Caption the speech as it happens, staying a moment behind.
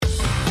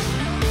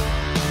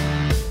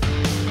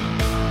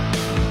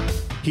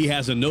He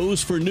has a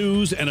nose for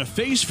news and a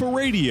face for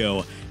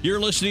radio. You're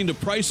listening to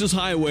Price's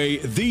Highway,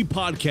 the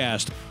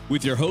podcast,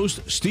 with your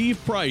host, Steve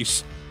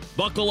Price.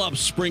 Buckle up,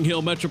 Spring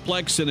Hill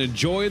Metroplex, and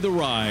enjoy the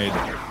ride.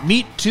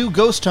 Meet two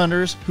ghost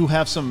hunters who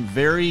have some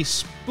very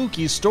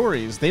spooky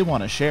stories they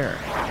want to share.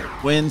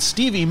 When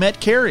Stevie met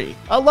Carrie,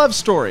 a love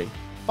story.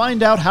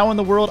 Find out how in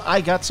the world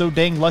I got so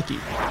dang lucky.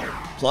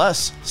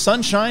 Plus,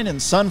 sunshine and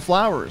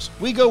sunflowers.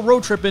 We go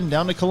road tripping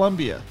down to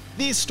Columbia.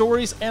 These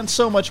stories and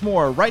so much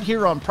more right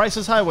here on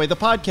Price's Highway, the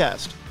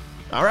podcast.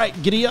 All right,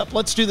 giddy up.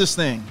 Let's do this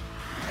thing.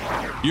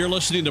 You're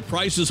listening to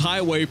Price's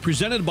Highway,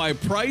 presented by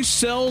Price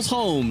Sells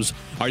Homes.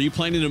 Are you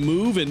planning to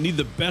move and need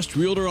the best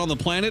realtor on the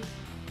planet?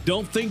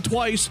 Don't think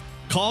twice.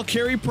 Call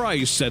Carrie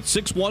Price at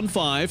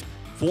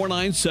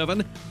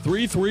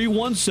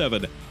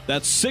 615-497-3317.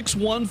 That's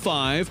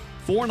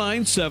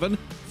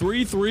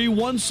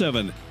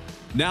 615-497-3317.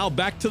 Now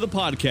back to the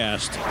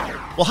podcast.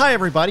 Well, hi,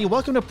 everybody.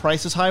 Welcome to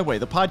Price's Highway,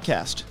 the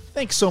podcast.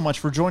 Thanks so much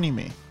for joining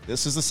me.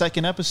 This is the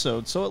second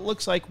episode, so it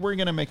looks like we're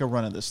going to make a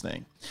run of this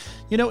thing.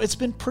 You know, it's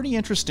been pretty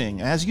interesting.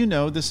 As you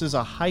know, this is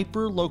a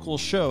hyper-local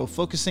show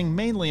focusing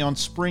mainly on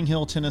Spring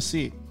Hill,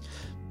 Tennessee.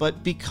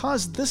 But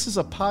because this is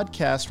a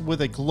podcast with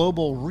a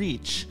global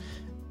reach,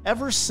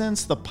 ever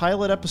since the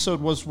pilot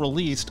episode was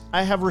released,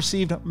 I have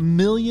received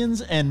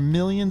millions and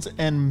millions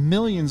and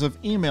millions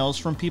of emails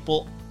from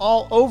people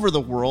all over the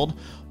world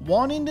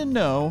wanting to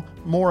know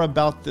more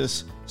about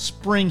this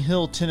Spring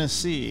Hill,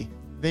 Tennessee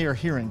they are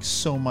hearing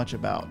so much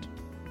about.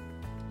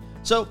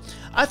 So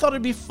I thought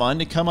it'd be fun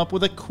to come up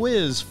with a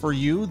quiz for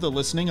you, the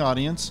listening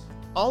audience,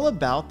 all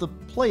about the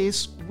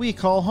place we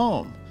call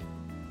home.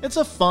 It's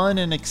a fun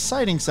and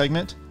exciting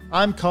segment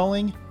I'm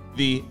calling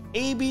the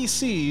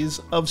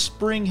ABCs of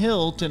Spring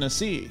Hill,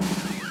 Tennessee.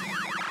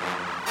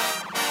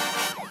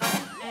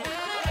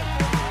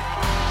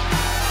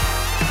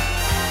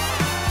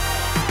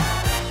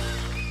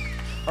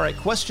 All right,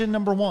 question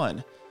number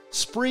 1.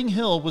 Spring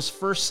Hill was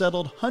first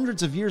settled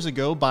hundreds of years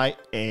ago by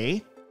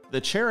A, the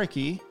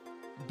Cherokee,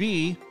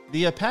 B,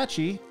 the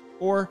Apache,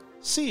 or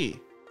C,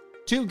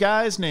 two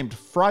guys named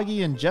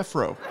Froggy and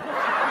Jeffro.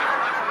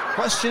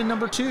 Question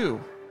number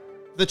 2.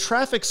 The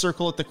traffic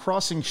circle at the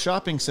Crossing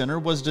Shopping Center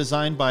was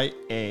designed by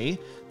A,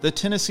 the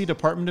Tennessee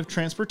Department of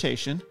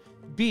Transportation,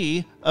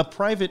 B, a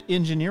private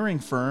engineering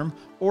firm,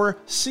 or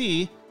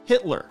C,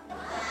 Hitler.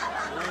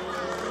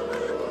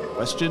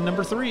 Question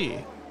number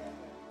 3.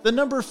 The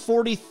number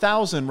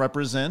 40,000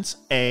 represents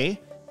A,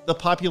 the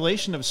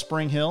population of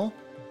Spring Hill,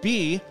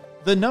 B,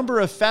 the number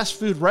of fast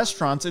food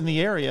restaurants in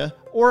the area,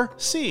 or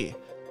C,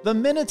 the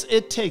minutes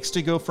it takes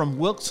to go from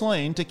Wilkes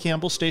Lane to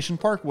Campbell Station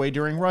Parkway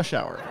during rush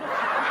hour.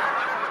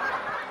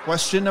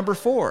 Question number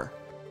 4.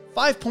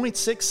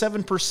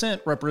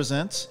 5.67%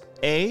 represents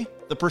A,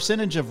 the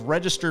percentage of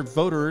registered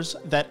voters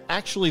that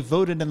actually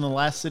voted in the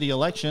last city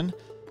election,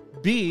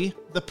 B,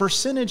 the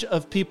percentage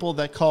of people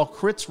that call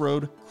Kritz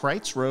Road,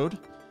 Kreitz Road,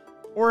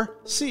 or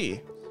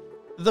C,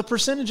 the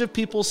percentage of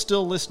people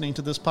still listening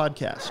to this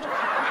podcast.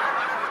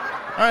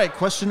 All right,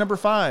 question number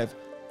 5.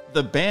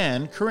 The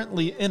ban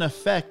currently in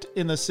effect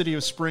in the city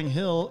of Spring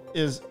Hill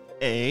is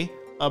A,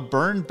 a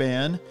burn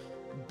ban,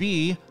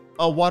 B,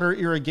 a water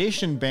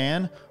irrigation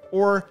ban,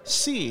 or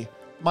C,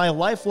 my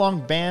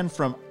lifelong ban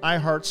from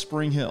iHeart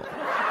Spring Hill.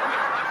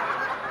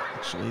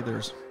 Actually,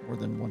 there's more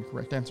than one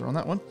correct answer on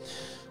that one.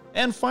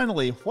 And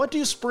finally, what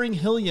do Spring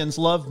Hillians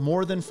love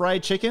more than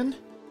fried chicken?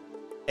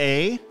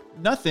 A,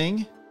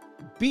 nothing,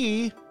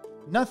 B,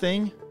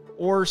 nothing,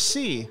 or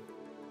C,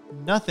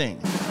 nothing.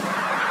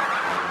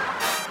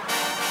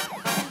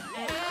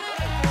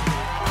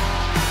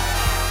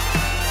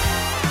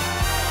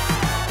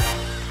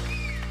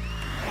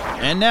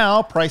 And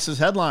now, Price's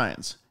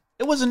headlines.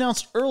 It was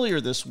announced earlier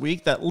this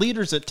week that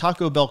leaders at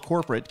Taco Bell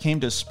Corporate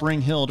came to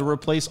Spring Hill to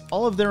replace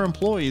all of their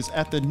employees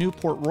at the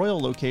Newport Royal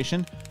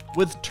location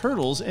with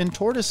turtles and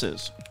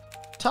tortoises.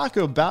 Talk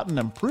about an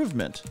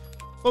improvement.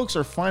 Folks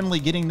are finally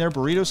getting their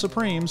Burrito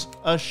Supremes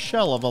a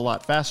shell of a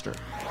lot faster.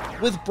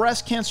 With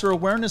Breast Cancer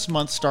Awareness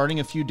Month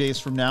starting a few days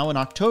from now in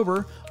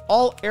October,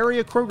 all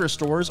area Kroger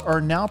stores are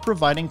now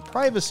providing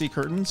privacy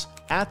curtains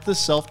at the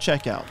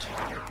self-checkout.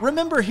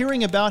 Remember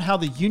hearing about how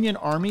the Union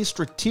Army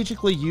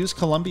strategically used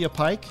Columbia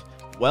Pike?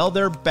 Well,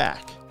 they're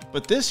back.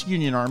 But this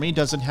Union Army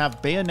doesn't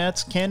have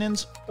bayonets,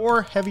 cannons,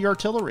 or heavy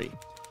artillery.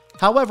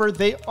 However,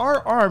 they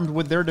are armed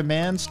with their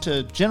demands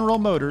to General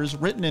Motors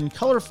written in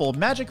colorful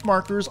magic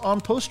markers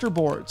on poster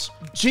boards.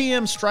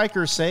 GM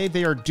strikers say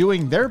they are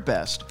doing their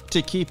best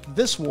to keep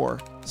this war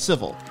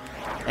civil.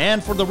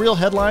 And for the real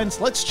headlines,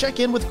 let's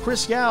check in with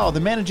Chris Yao, the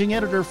managing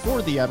editor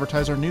for the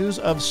Advertiser News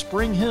of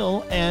Spring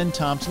Hill and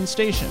Thompson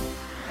Station.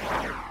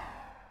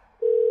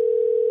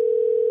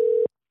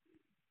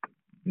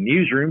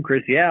 Newsroom,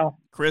 Chris Yao.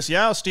 Chris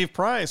Yao, Steve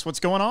Price, what's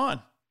going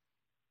on?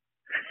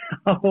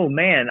 Oh,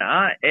 man,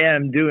 I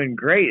am doing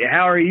great.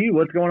 How are you?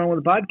 What's going on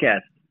with the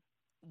podcast?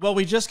 Well,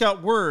 we just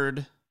got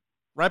word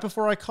right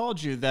before I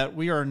called you that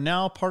we are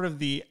now part of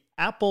the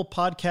Apple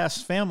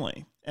Podcast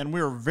family, and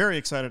we're very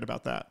excited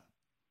about that.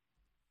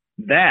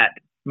 That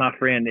my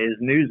friend, is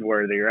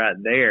newsworthy right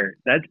there.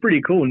 That's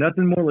pretty cool.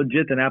 Nothing more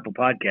legit than Apple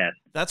Podcasts.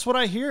 That's what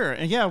I hear.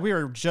 And yeah, we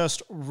are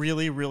just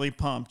really, really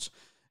pumped.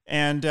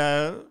 And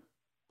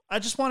I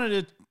just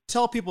wanted to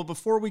tell people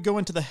before we go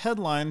into the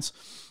headlines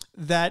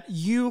that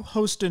you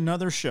host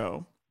another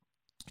show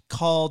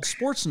called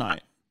Sports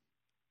Night.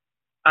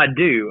 I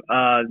do.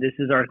 This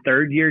is our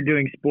third year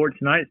doing Sports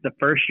Night. It's the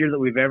first year that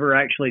we've ever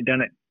actually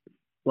done it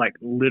like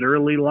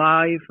literally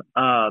live.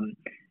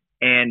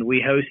 And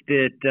we host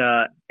it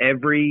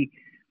every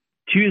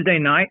Tuesday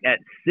night at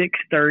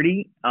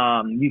 6:30.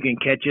 You can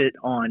catch it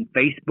on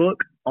Facebook,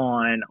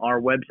 on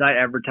our website,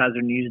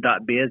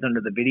 advertisernews.biz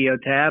under the video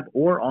tab,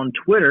 or on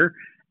Twitter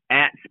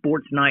at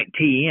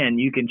SportsNightTN.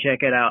 You can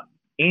check it out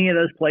any of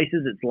those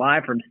places. It's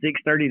live from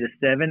 6:30 to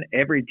 7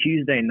 every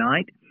Tuesday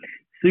night.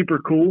 Super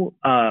cool.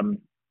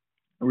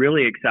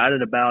 Really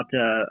excited about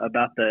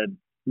the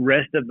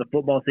rest of the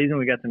football season.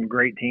 We got some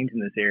great teams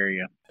in this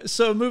area.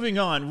 So moving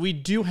on, we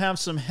do have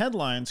some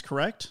headlines,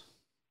 correct?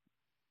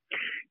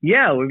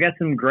 Yeah, we've got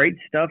some great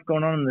stuff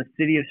going on in the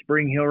city of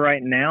Spring Hill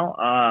right now.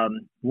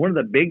 One of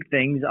the big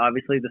things,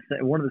 obviously,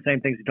 one of the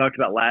same things we talked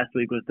about last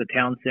week was the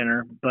town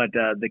center, but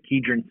the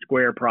Kedron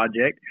Square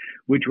project,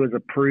 which was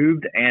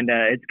approved, and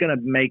it's going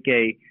to make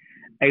a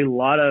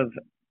lot of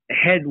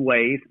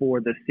headway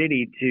for the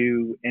city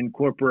to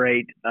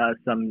incorporate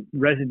some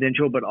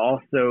residential, but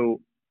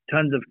also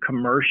tons of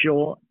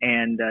commercial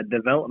and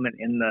development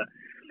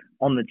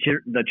on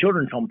the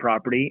children's home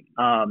property.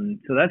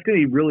 So that's going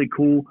to be really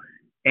cool.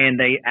 And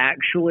they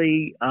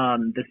actually,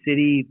 the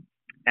city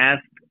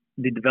asked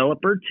the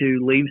developer to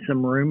leave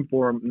some room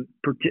for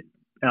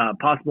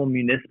possible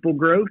municipal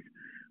growth,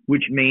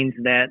 which means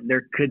that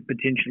there could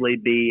potentially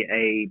be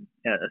a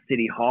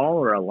city hall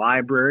or a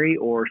library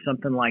or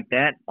something like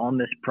that on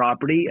this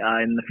property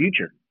in the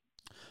future.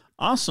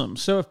 Awesome.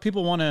 So if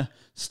people want to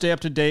stay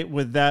up to date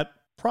with that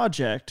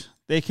project,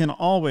 they can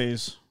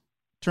always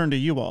turn to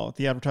you all at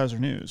the Advertiser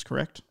News,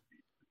 correct?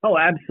 Oh,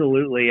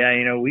 absolutely.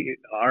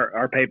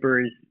 Our paper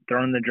is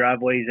thrown in the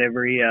driveways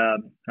every,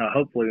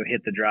 hopefully we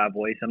hit the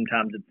driveway.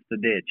 Sometimes it's the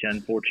ditch,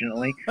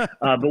 unfortunately.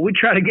 But we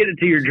try to get it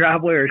to your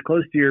driveway or as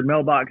close to your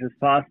mailbox as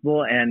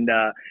possible. And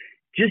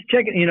just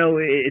check it.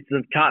 It's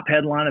the top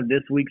headline of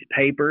this week's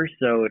paper.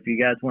 So if you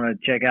guys want to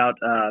check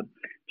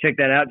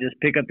that out, just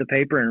pick up the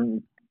paper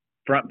and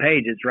front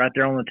page. It's right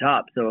there on the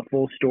top. So a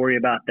full story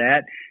about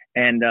that.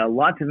 And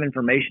lots of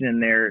information in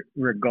there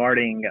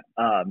regarding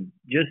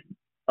just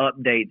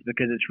updates,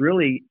 because it's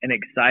really an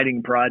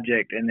exciting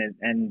project,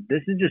 and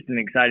this is just an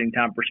exciting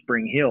time for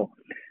Spring Hill.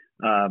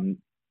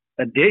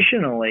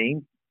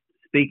 Additionally,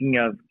 speaking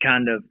of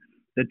kind of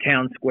the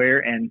town square,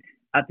 and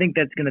I think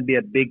that's going to be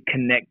a big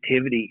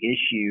connectivity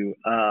issue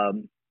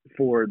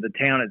for the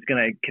town. It's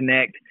going to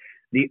connect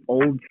the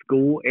old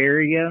school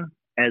area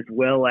as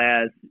well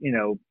as,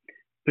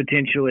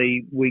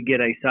 potentially we get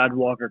a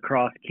sidewalk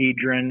across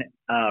Kedron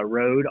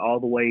Road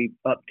all the way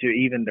up to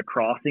even the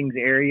crossings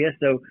area.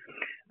 So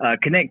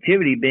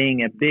connectivity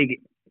being a big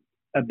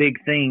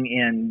thing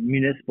in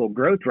municipal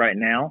growth right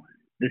now,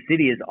 the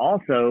city is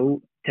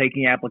also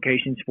taking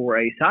applications for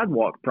a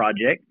sidewalk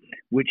project,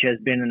 which has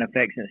been in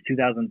effect since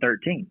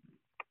 2013.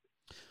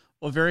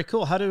 Well, very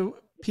cool. How do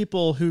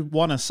people who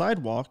want a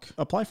sidewalk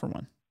apply for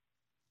one?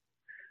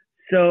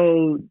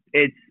 So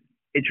it's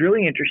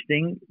really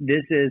interesting.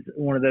 This is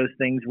one of those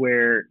things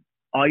where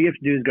all you have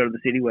to do is go to the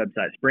city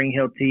website,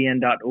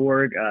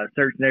 springhilltn.org,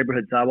 search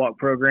neighborhood sidewalk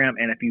program,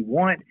 and if you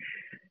want,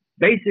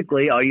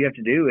 basically, all you have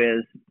to do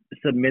is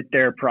submit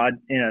their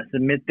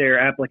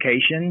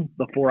application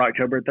before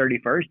October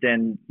 31st,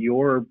 and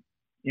your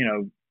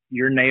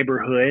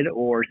neighborhood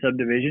or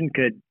subdivision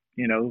could,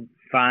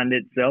 find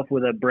itself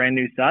with a brand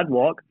new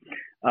sidewalk,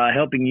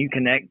 helping you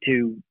connect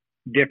to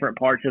different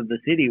parts of the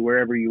city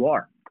wherever you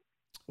are.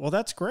 Well,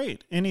 that's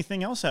great.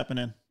 Anything else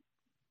happening?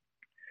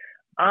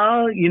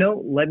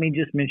 Let me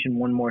just mention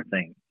one more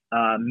thing.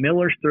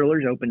 Miller's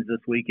Thrillers opens this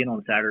weekend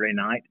on Saturday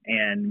night,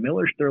 and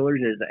Miller's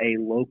Thrillers is a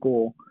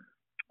local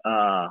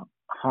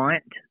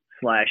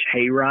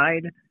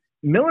haunt/hayride.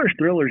 Miller's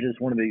Thrillers is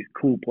one of these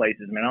cool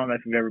places, man. I don't know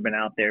if you've ever been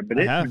out there, but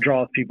it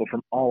draws people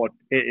from all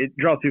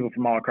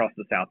across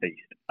the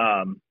Southeast.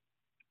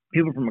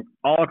 People from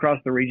all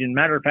across the region.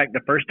 Matter of fact, the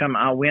first time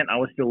I went, I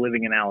was still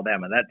living in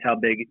Alabama. That's how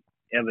big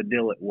of a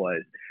deal it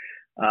was.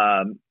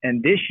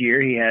 And this year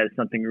he has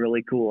something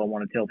really cool I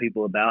want to tell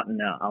people about, and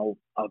I'll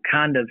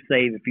kind of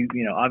save if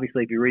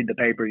obviously if you read the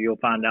paper you'll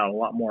find out a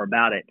lot more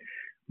about it,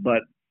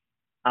 but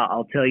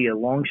I'll tell you,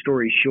 long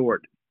story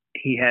short,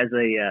 he has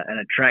an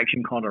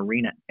attraction called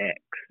Arena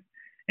X,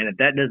 and if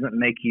that doesn't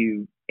make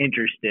you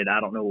interested, I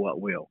don't know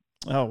what will.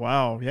 Oh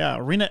wow, yeah,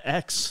 Arena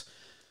X.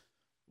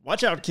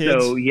 Watch out,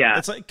 kids. So yeah,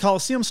 it's like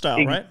Coliseum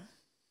style, right?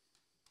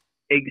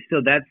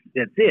 So that's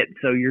it.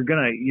 So you're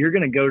gonna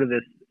go to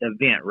this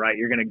event, right?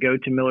 You're gonna go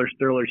to Miller's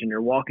Thrillers, and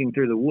you're walking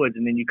through the woods,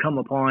 and then you come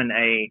upon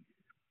a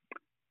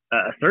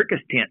circus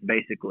tent,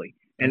 basically,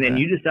 and then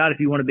you decide if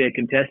you want to be a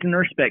contestant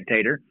or a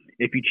spectator.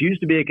 If you choose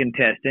to be a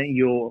contestant,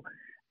 you'll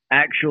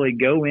actually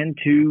go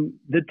into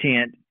the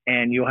tent,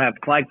 and you'll have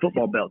flag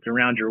football belts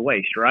around your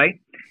waist, right?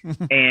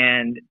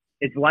 And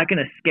it's like an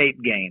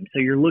escape game. So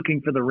you're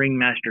looking for the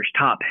ringmaster's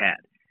top hat.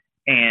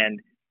 And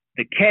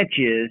the catch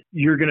is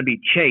you're going to be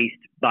chased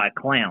by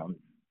clowns,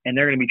 and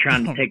they're going to be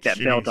trying to take that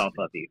belt off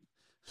of you.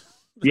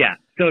 Yeah.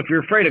 So if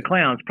you're afraid of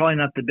clowns, probably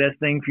not the best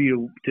thing for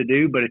you to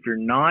do. But if you're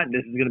not,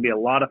 this is going to be a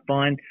lot of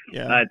fun.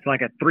 Yeah. It's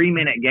like a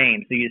 3-minute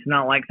game. So it's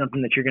not like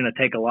something that you're going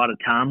to take a lot of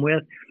time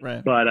with.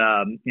 Right. But,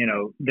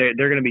 they're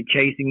going to be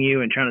chasing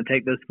you and trying to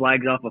take those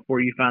flags off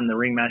before you find the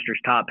ringmaster's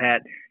top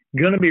hat.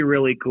 Going to be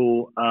really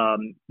cool.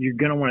 You're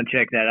going to want to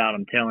check that out.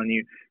 I'm telling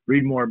you.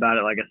 Read more about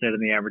it, like I said, in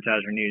the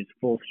Advertiser News.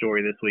 Full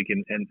story this week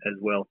and as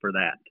well for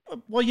that.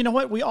 Well, you know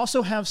what? We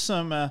also have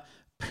some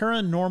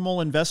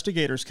paranormal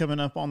investigators coming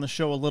up on the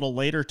show a little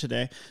later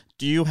today.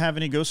 Do you have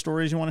any ghost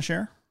stories you want to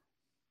share?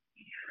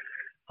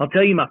 I'll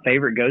tell you my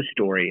favorite ghost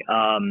story.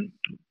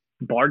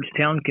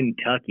 Bardstown,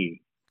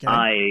 Kentucky.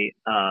 Okay.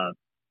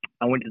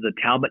 I went to the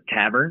Talbot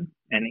Tavern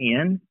and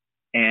Inn,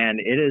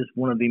 and it is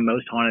one of the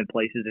most haunted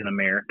places in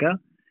America.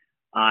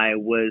 I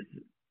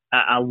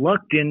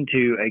lucked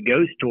into a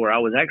ghost tour. I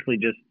was actually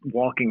just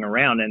walking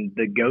around, and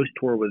the ghost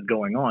tour was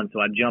going on,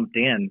 so I jumped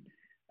in,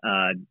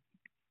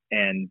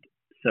 and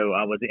so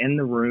I was in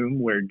the room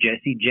where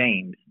Jesse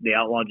James, the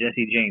outlaw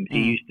Jesse James,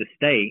 he used to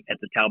stay at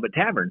the Talbot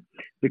Tavern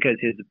because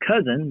his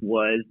cousin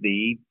was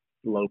the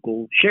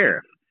local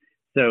sheriff.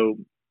 So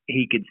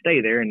he could stay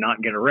there and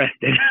not get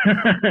arrested.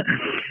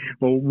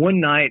 Well,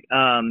 one night,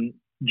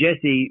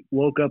 Jesse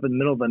woke up in the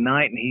middle of the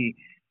night, and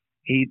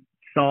he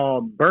saw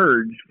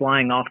birds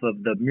flying off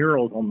of the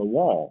murals on the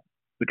wall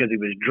because he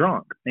was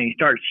drunk, and he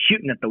starts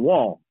shooting at the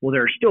wall. Well,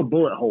 there are still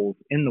bullet holes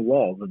in the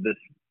walls of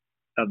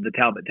the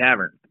Talbot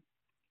Tavern.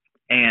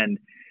 And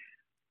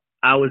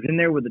I was in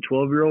there with a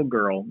 12-year-old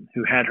girl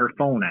who had her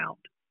phone out,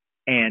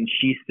 and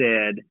she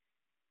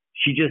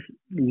just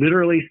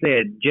literally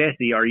said,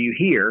 "Jesse, are you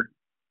here?"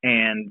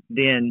 And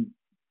then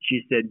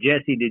she said,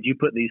 "Jesse, did you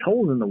put these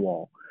holes in the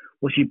wall?"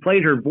 Well, she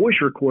played her voice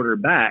recorder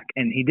back,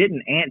 and he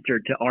didn't answer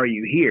to "Are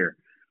you here?"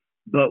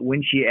 But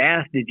when she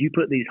asked, "Did you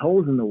put these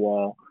holes in the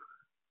wall?"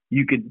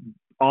 you could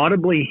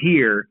audibly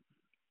hear,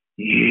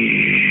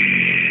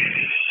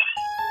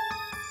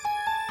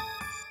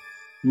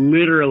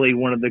 literally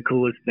one of the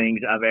coolest things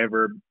I've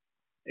ever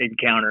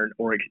encountered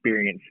or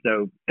experienced.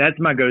 So that's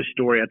my ghost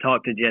story. I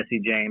talked to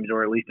Jesse James,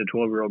 or at least a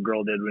 12-year-old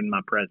girl did in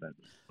my presence.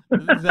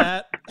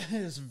 That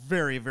is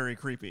very, very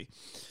creepy.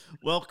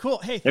 Well, cool.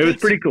 Hey, it was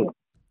pretty cool.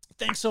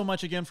 Thanks so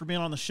much again for being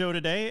on the show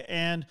today,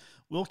 and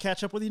we'll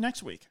catch up with you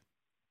next week.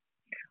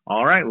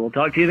 All right. We'll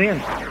talk to you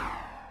then.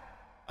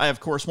 I, of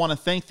course, want to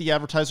thank the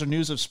Advertiser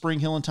News of Spring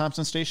Hill and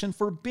Thompson Station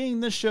for being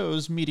this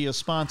show's media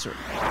sponsor.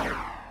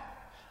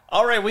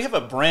 All right, we have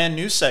a brand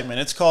new segment.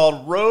 It's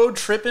called Road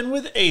Trippin'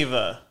 with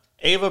Ava.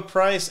 Ava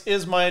Price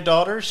is my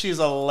daughter. She's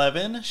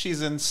 11.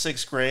 She's in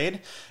 6th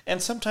grade.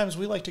 And sometimes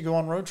we like to go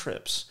on road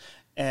trips.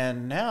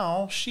 And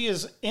now she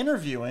is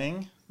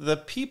interviewing the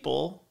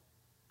people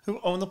who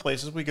own the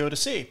places we go to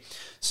see.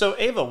 So,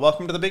 Ava,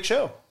 welcome to the big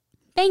show.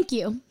 Thank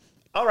you.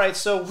 All right,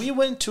 so we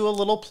went to a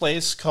little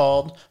place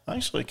called,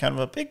 actually kind of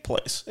a big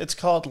place. It's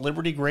called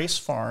Liberty Grace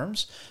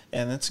Farms,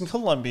 and it's in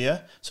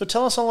Columbia. So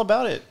tell us all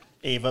about it,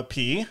 Ava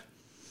P.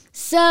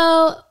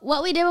 So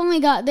what we did when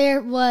we got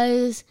there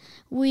was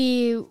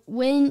we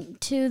went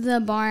to the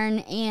barn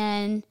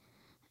and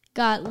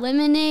got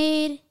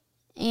lemonade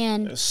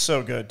and... It was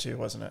so good, too,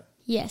 wasn't it?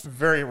 Yes.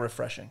 Very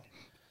refreshing.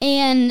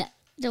 And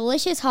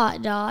delicious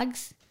hot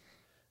dogs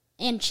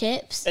and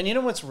chips. And you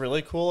know what's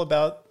really cool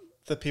about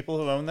the people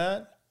who own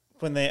that?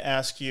 When they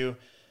ask you,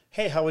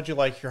 hey, how would you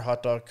like your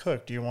hot dog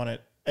cooked? Do you want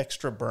it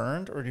extra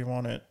burned or do you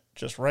want it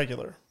just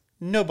regular?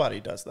 Nobody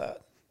does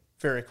that.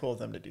 Very cool of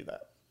them to do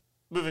that.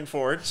 Moving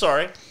forward.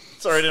 Sorry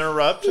to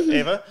interrupt,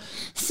 Ava.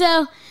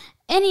 So,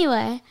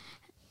 anyway,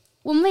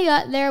 when we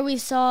got there, we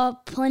saw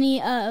plenty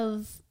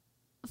of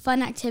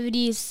fun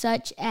activities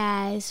such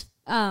as,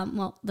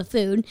 the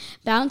food,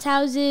 bounce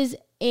houses,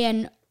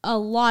 and a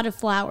lot of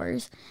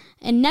flowers,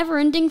 and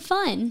never-ending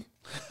fun.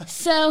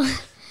 So,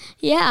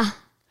 yeah.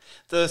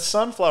 The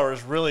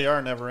sunflowers really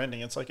are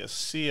never-ending. It's like a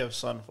sea of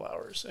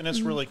sunflowers, and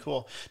it's really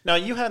cool. Now,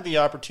 you had the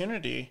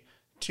opportunity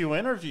to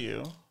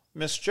interview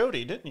Miss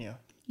Jody, didn't you?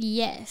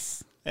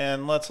 Yes.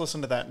 And let's listen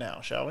to that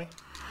now, shall we?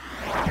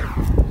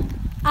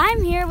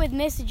 I'm here with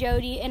Miss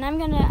Jody, and I'm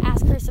going to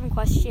ask her some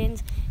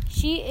questions.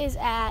 She is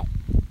at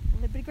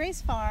Liberty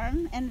Grace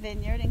Farm and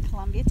Vineyard in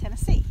Columbia,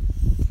 Tennessee.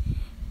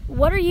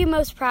 What are you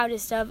most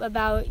proudest of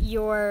about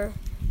your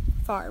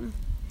farm?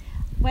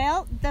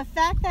 Well, the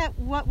fact that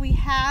what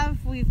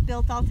we've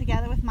built all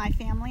together with my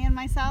family and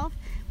myself.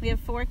 We have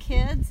 4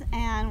 kids,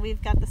 and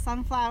we've got the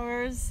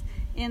sunflowers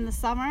in the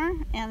summer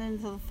and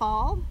into the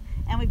fall,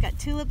 and we've got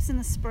tulips in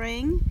the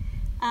spring.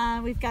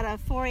 We've got a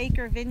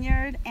 4-acre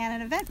vineyard and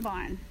an event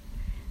barn,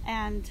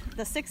 and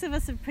the 6 of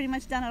us have pretty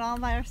much done it all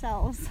by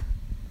ourselves.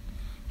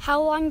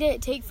 How long did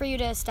it take for you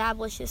to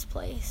establish this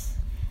place?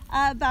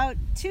 About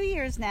 2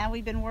 years now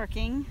we've been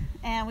working,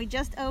 and we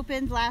just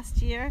opened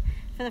last year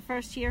for the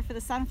first year for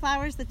the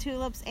sunflowers, the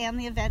tulips, and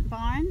the event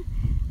barn.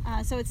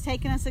 So it's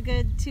taken us a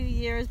good 2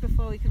 years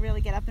before we could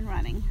really get up and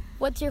running.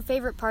 What's your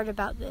favorite part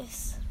about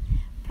this?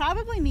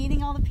 Probably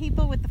meeting all the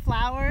people with the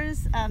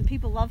flowers.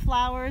 People love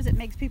flowers. It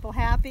makes people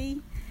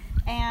happy.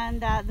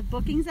 And the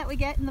bookings that we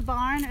get in the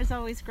barn is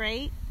always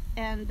great.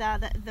 And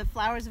the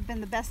flowers have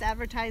been the best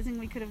advertising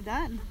we could have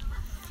done.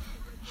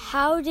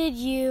 How did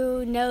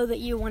you know that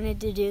you wanted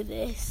to do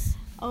this?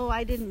 Oh,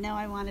 I didn't know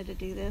I wanted to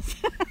do this.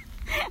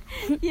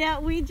 Yeah,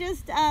 we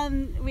just,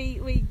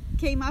 we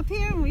came up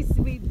here and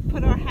we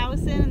put our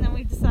house in, and then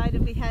we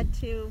decided we had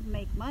to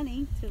make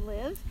money to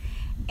live.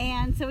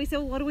 And so we said,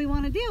 well, what do we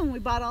want to do? And we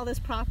bought all this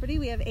property.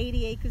 We have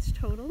 80 acres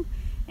total.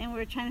 And we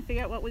were trying to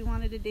figure out what we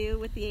wanted to do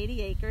with the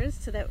 80 acres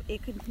so that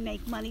it could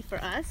make money for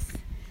us.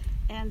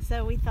 And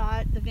so we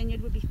thought the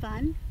vineyard would be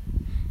fun.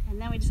 And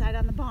then we decided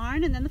on the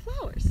barn and then the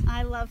flowers.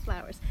 I love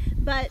flowers,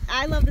 but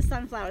I love the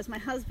sunflowers. My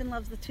husband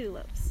loves the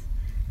tulips.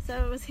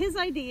 So it was his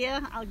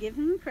idea, I'll give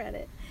him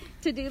credit,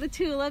 to do the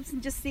tulips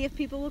and just see if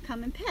people will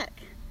come and pick.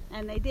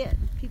 And they did.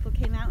 People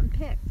came out and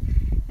picked.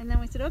 And then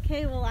we said,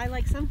 okay, well, I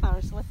like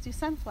sunflowers, so let's do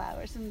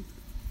sunflowers. And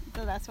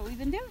so that's what we've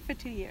been doing for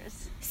 2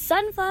 years.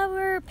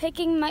 Sunflower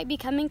picking might be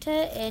coming to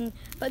an end,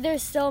 but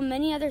there's still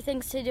many other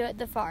things to do at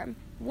the farm.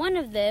 One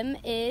of them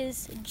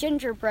is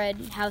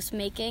gingerbread house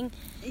making.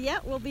 Yeah,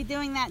 we'll be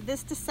doing that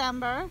this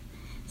December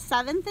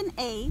 7th and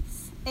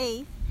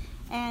 8th.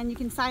 And you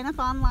can sign up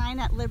online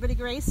at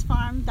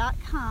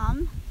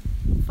libertygracefarm.com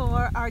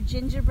for our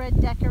gingerbread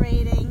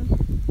decorating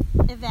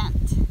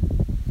event.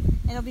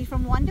 It'll be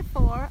from 1 to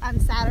 4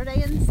 on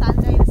Saturday and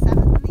Sunday, the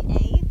 7th and the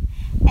 8th.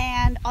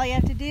 And all you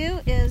have to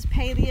do is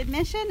pay the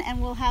admission, and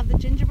we'll have the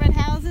gingerbread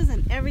houses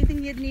and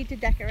everything you'd need to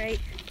decorate.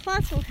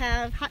 Plus, we'll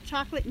have hot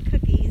chocolate and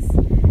cookies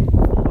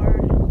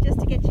just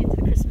to get you into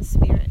the Christmas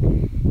spirit.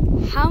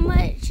 How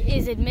much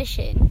is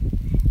admission?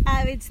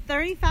 It's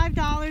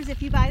 $35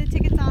 if you buy the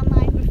tickets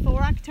online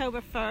before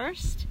October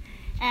 1st.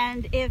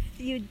 And if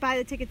you buy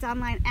the tickets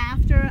online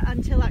after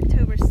until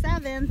October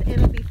 7th,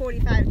 it'll be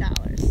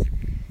 $45.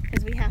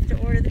 Because we have to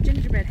order the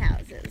gingerbread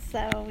houses.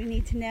 So we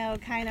need to know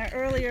kind of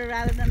earlier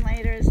rather than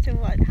later as to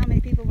how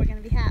many people we're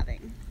going to be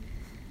having.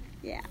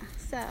 Yeah,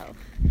 so.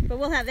 But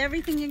we'll have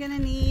everything you're going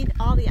to need,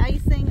 all the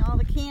icing, all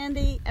the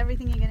candy,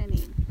 everything you're going to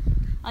need.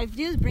 All you have to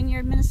do is bring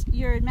your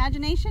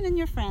imagination and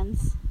your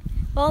friends.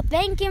 Well,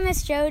 thank you,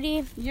 Miss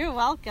Jody. You're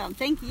welcome.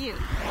 Thank you.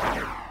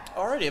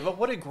 All right, Ava,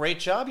 what a great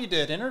job you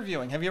did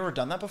interviewing. Have you ever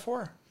done that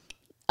before?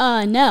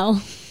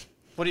 No.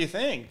 What do you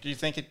think? Do you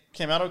think it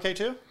came out okay,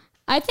 too?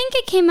 I think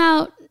it came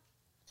out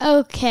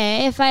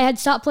okay. If I had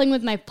stopped playing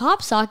with my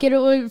pop socket, it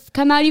would have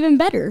come out even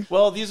better.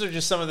 Well, these are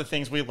just some of the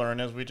things we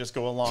learn as we just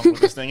go along with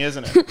this thing,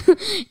 isn't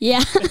it?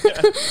 Yeah.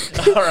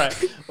 All right.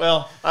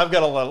 Well, I've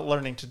got a lot of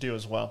learning to do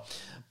as well.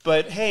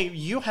 But hey,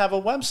 you have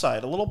a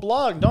website, a little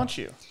blog, don't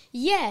you?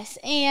 Yes,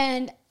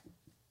 and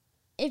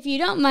if you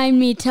don't mind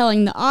me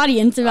telling the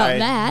audience about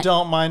that. I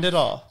don't mind at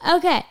all.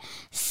 Okay,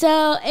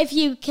 so if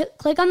you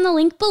click on the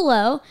link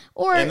below,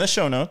 or in the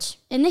show notes,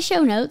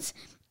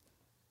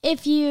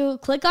 if you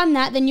click on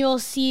that, then you'll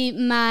see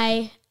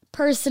my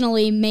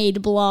personally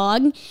made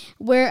blog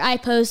where I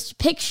post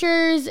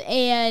pictures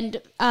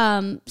and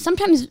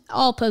sometimes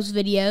I'll post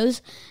videos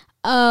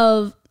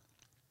of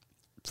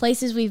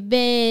places we've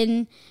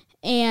been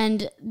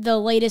and the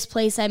latest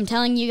place I'm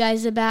telling you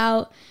guys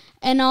about,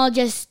 and I'll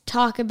just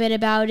talk a bit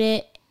about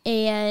it.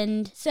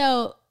 And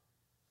so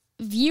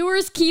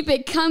viewers, keep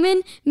it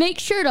coming. Make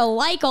sure to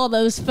like all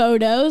those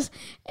photos,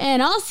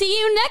 and I'll see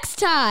you next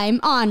time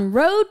on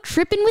Road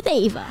Trippin' with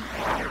Ava.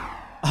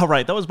 All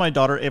right, that was my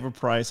daughter, Ava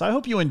Price. I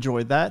hope you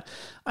enjoyed that.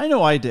 I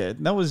know I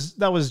did. That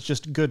was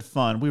just good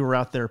fun. We were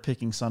out there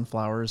picking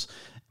sunflowers,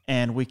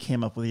 and we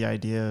came up with the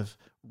idea of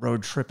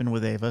road tripping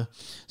with Ava.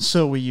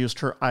 So we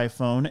used her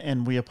iPhone,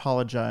 and we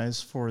apologize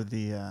for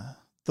the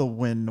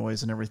wind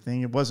noise and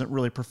everything. It wasn't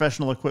really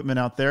professional equipment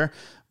out there,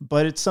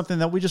 but it's something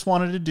that we just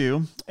wanted to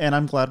do, and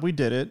I'm glad we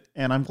did it,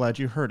 and I'm glad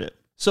you heard it.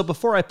 So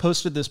before I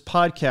posted this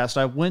podcast,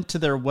 I went to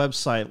their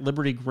website,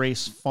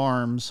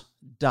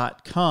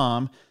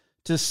 libertygracefarms.com,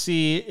 to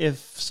see if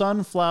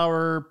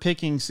sunflower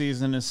picking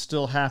season is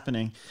still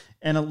happening.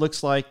 And it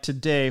looks like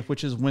today,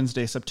 which is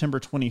Wednesday, September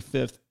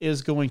 25th,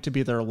 is going to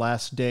be their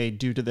last day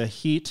due to the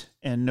heat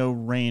and no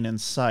rain in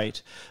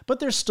sight. But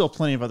there's still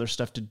plenty of other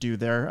stuff to do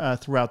there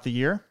throughout the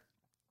year,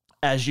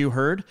 as you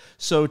heard.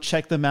 So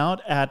check them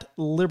out at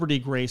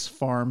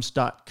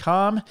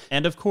libertygracefarms.com.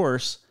 And of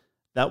course,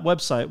 that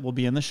website will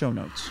be in the show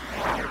notes.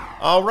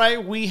 All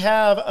right, we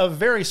have a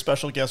very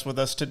special guest with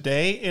us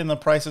today in the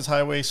Prices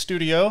Highway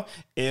studio.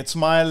 It's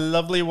my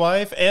lovely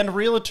wife and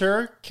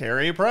realtor,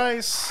 Carrie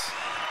Price.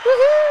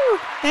 Woohoo!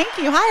 Thank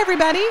you. Hi,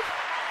 everybody.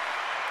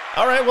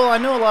 All right, well, I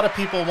know a lot of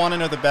people want to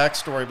know the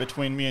backstory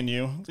between me and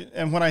you.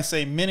 And when I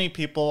say many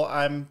people,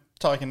 I'm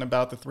talking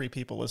about the 3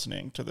 people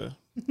listening to the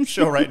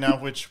show right now,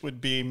 which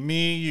would be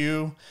me,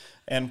 you,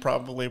 and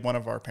probably one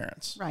of our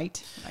parents.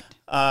 Right.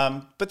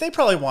 But they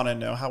probably want to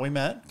know how we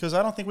met, because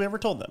I don't think we ever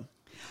told them.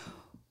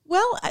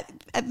 Well,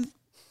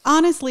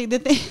 honestly, the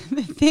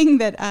thing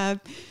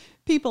that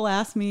people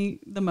ask me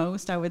the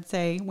most, I would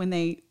say, when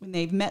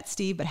they've met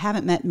Steve but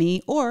haven't met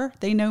me, or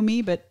they know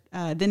me but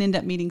then end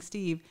up meeting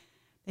Steve,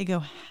 they go,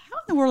 how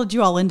in the world did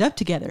you all end up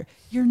together?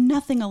 You're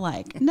nothing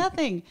alike.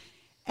 Nothing.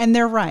 And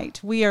they're right.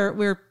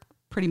 We're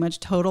pretty much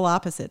total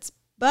opposites,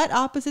 but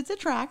opposites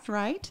attract,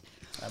 right?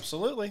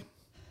 Absolutely.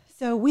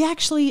 So we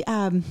actually,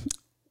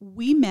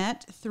 we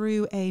met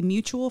through a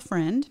mutual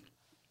friend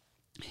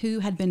who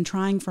had been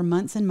trying for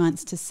months and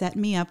months to set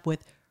me up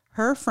with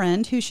her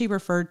friend, who she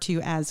referred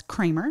to as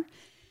Kramer.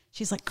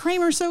 She's like,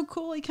 Kramer's so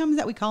cool. He comes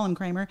out, we call him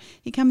Kramer.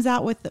 He comes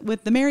out with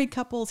the married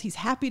couples. He's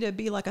happy to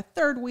be like a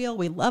third wheel.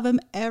 We love him.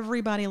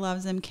 Everybody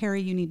loves him.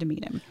 Carrie, you need to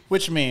meet him.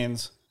 Which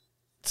means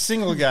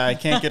single guy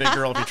can't get a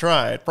girl if he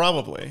tried,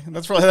 probably.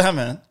 That's what that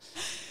meant.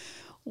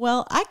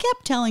 Well, I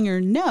kept telling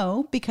her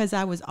no because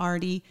I was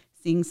already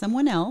seeing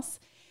someone else.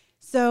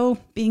 So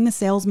being the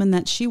salesman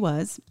that she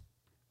was,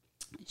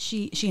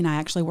 she and I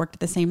actually worked at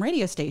the same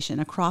radio station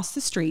across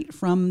the street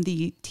from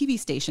the TV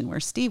station where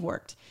Steve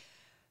worked.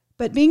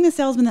 But being the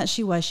salesman that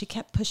she was, she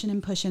kept pushing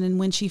and pushing. And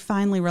when she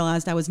finally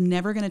realized I was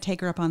never going to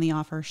take her up on the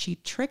offer, she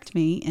tricked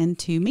me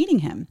into meeting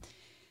him.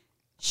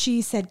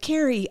 She said,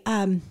 Carrie,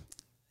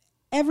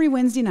 every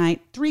Wednesday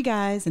night, 3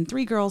 guys and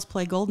 3 girls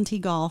play Golden Tee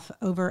Golf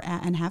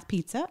and have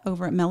pizza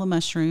over at Mellow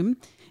Mushroom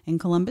in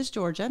Columbus,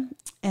 Georgia.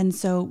 And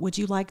so would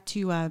you like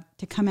to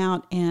come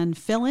out and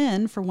fill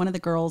in for one of the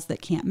girls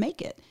that can't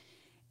make it?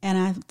 And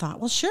I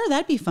thought, well, sure,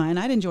 that'd be fun.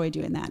 I'd enjoy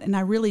doing that. And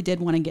I really did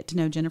want to get to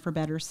know Jennifer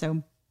better.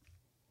 So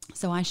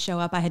I show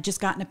up. I had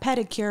just gotten a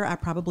pedicure. I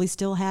probably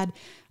still had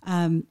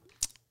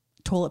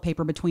toilet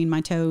paper between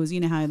my toes. You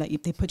know how they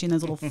put you in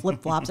those little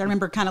flip-flops. I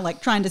remember kind of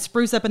like trying to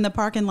spruce up in the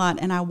parking lot.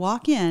 And I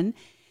walk in,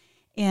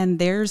 and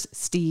there's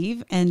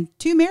Steve and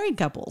 2 married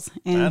couples.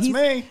 And That's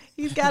me.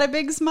 He's got a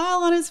big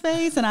smile on his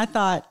face. And I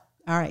thought,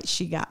 all right,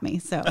 she got me.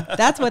 So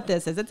that's what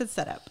this is. It's a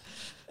setup.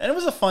 And it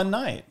was a fun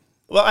night.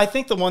 Well, I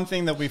think the one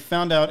thing that we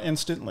found out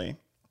instantly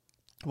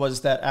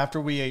was that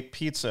after we ate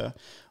pizza,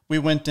 we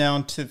went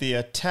down to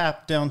the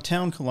Tap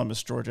downtown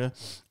Columbus, Georgia,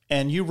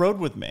 and you rode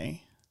with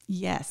me.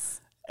 Yes.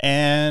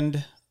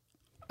 And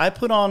I'm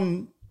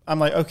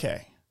like,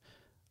 okay,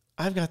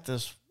 I've got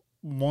this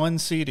one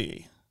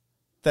CD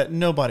that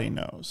nobody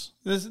knows.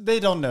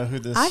 They don't know who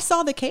this is. I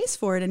saw the case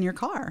for it in your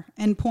car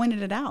and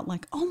pointed it out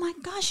like, oh my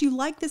gosh, you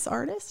like this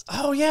artist?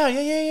 Oh,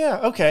 yeah.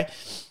 Okay.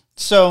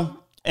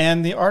 So,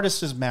 and the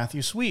artist is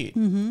Matthew Sweet.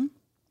 Mm-hmm.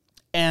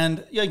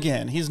 And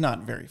again, he's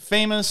not very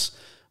famous,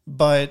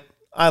 but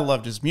I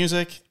loved his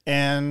music,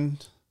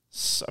 and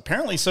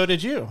apparently so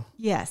did you.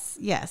 Yes.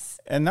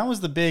 And that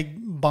was the big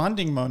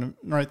bonding moment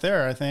right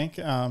there, I think,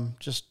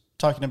 just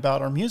talking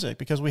about our music,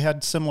 because we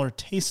had similar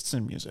tastes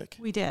in music.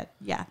 We did.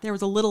 Yeah, there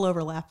was a little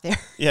overlap there.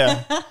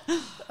 Yeah.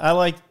 I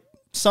liked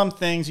some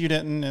things you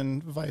didn't,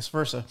 and vice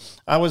versa.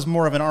 I was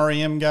more of an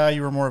REM guy.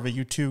 You were more of a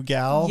U2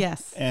 gal.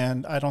 Yes.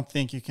 And I don't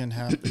think you can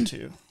have the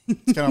two.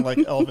 It's kind of like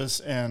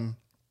Elvis and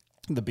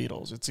the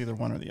Beatles. It's either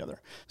one or the other.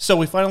 So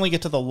we finally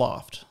get to the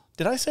Loft.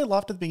 Did I say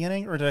Loft at the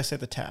beginning, or did I say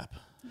the Tap?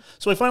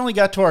 So we finally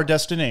got to our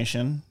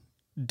destination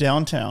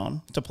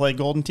downtown to play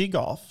Golden Tee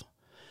Golf.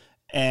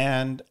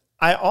 And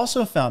I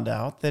also found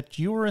out that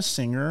you were a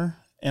singer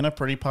in a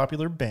pretty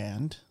popular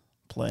band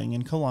playing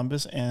in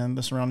Columbus and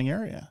the surrounding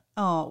area.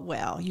 Oh,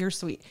 well, you're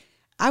sweet.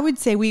 I would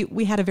say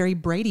we had a very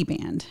Brady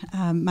band.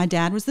 My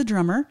dad was the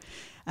drummer.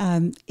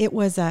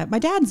 My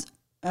dad's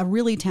a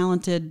really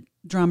talented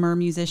drummer,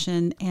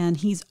 musician, and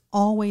he's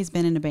always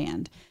been in a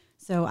band.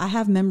 So I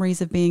have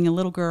memories of being a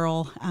little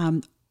girl,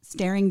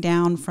 staring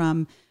down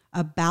from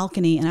a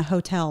balcony in a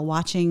hotel,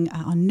 watching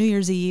on New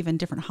Year's Eve and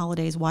different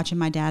holidays, watching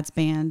my dad's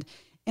band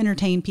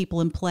entertain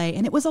people and play.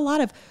 And it was a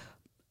lot of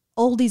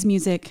oldies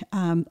music,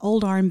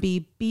 old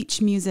R&B,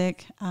 beach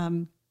music.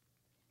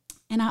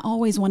 And I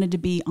always wanted to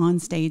be on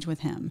stage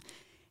with him.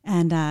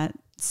 And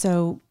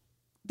so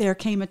there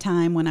came a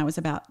time when I was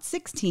about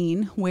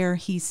 16 where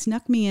he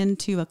snuck me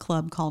into a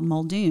club called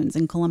Muldoon's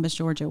in Columbus,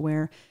 Georgia,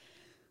 where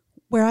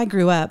I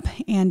grew up.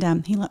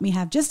 And he let me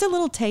have just a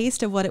little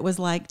taste of what it was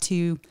like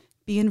to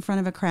be in front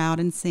of a crowd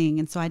and sing.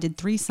 And so I did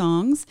 3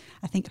 songs.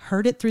 I think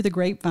Heard It Through the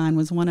Grapevine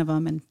was one of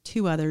them, and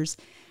 2 others.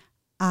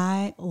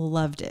 I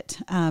loved it.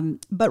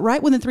 But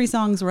right when the 3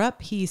 songs were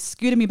up, he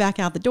scooted me back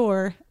out the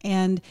door,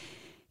 and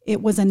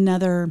it was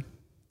another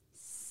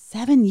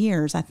 7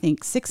 years, I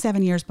think,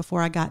 6-7 years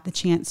before I got the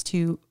chance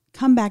to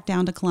come back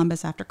down to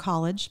Columbus after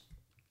college.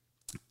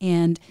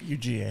 And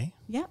UGA.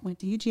 Yeah, went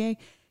to UGA.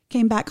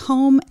 Came back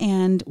home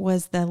and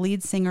was the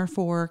lead singer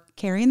for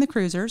Carrie and the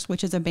Cruisers,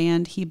 which is a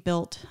band he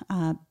built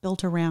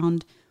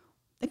around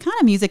the kind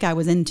of music I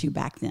was into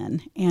back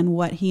then and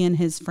what he and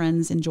his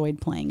friends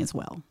enjoyed playing as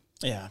well.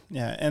 Yeah.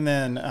 And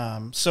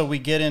then, so we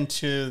get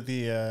into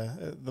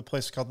the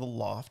place called the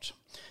Loft,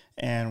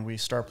 and we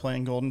start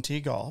playing Golden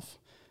Tee Golf.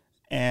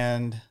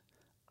 And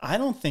I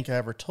don't think I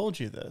ever told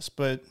you this,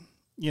 but,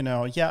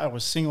 I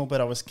was single,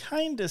 but I was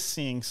kind of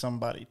seeing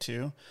somebody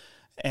too.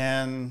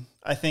 And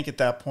I think at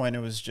that point it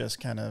was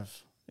just kind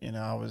of,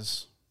 I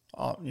was,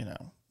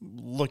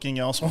 looking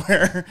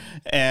elsewhere,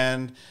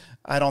 and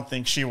I don't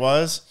think she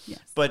was. Yes.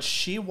 But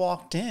she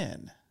walked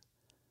in,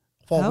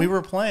 while we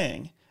were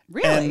playing.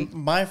 Really? And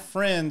my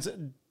friends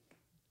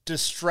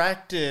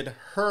distracted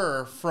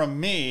her from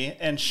me,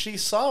 and she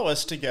saw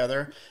us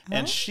together,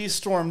 and she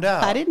stormed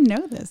out. I didn't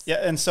know this. Yeah,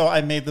 and so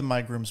I made them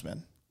my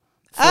groomsmen.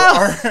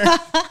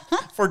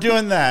 For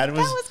doing that. It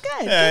was, that was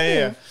good.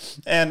 Yeah.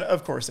 And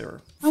of course they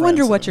were. I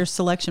wonder what your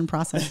selection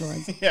process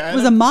was. Yeah, it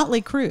was a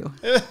motley crew.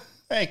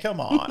 Hey, come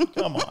on.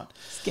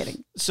 Just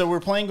kidding. So we're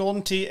playing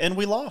Golden Tee, and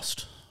we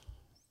lost.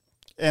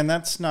 And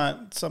that's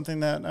not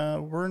something that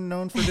we're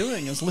known for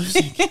doing, is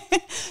losing.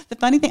 The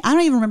funny thing, I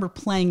don't even remember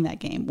playing that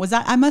game.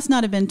 I must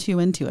not have been too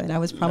into it. I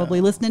was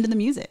probably listening to the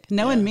music,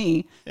 knowing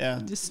me,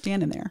 just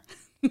standing there.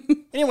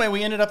 Anyway,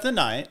 we ended up the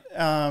night.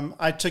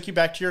 I took you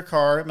back to your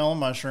car at Mellow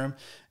Mushroom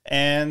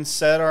and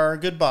said our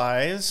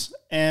goodbyes,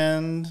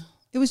 and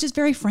it was just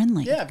very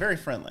friendly. Yeah, very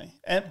friendly.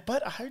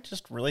 But I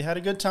just really had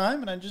a good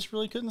time, and I just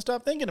really couldn't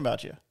stop thinking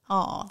about you.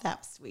 Oh, that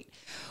was sweet.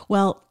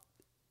 Well,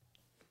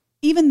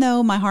 even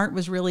though my heart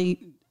was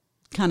really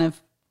kind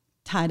of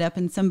tied up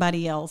in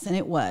somebody else, and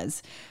it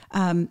was,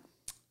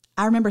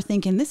 I remember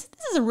thinking, this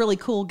is a really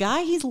cool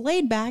guy. He's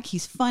laid back.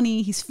 He's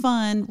funny. He's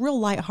fun, real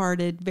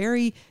lighthearted,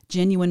 very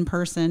genuine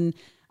person.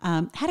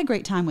 Had a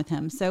great time with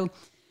him. So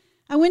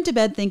I went to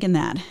bed thinking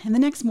that. And the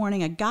next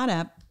morning I got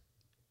up,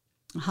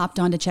 hopped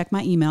on to check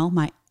my email,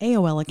 my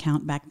AOL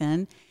account back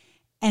then.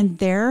 And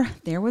there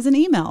was an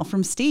email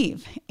from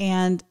Steve.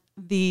 And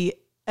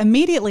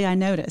immediately I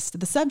noticed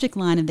the subject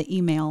line of the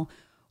email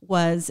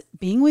was,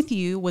 being with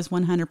you was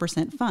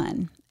 100%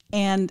 fun.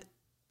 And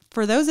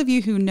for those of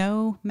you who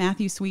know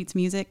Matthew Sweet's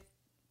music,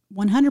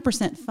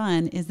 100%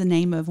 Fun is the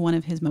name of one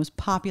of his most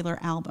popular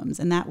albums.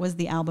 And that was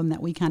the album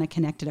that we kind of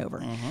connected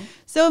over.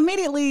 So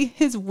immediately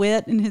his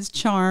wit and his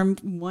charm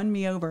won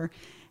me over.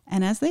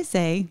 And as they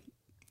say,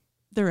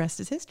 the rest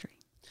is history.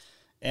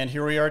 And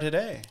here we are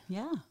today.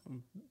 Yeah.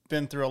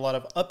 Been through a lot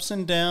of ups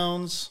and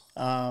downs,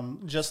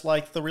 just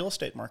like the real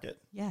estate market.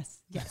 Yes.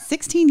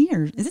 16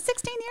 years. Is it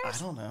 16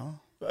 years? I don't know.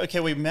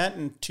 Okay, we met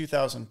in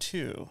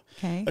 2002.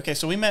 Okay,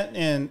 so we met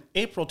in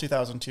April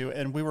 2002,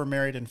 and we were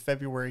married in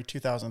February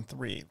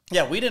 2003.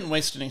 Yeah, we didn't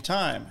waste any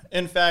time.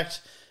 In fact,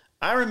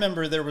 I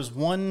remember there was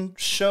one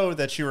show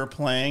that you were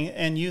playing,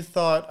 and you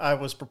thought I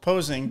was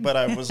proposing, but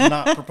I was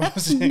not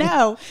proposing.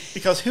 No.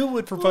 Because who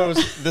would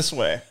propose this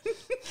way?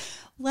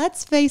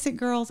 Let's face it,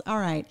 girls. All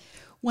right.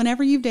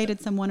 Whenever you've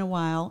dated someone a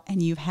while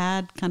and you've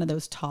had kind of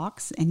those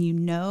talks and you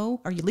know,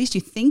 or at least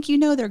you think you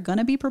know they're going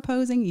to be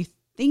proposing, you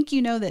think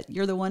you know that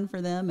you're the one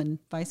for them and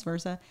vice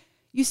versa,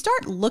 you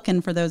start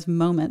looking for those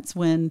moments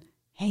when,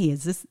 hey,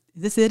 is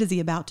this it? Is he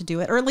about to do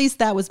it? Or at least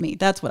that was me.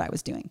 That's what I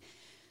was doing.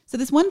 So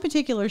this one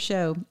particular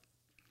show,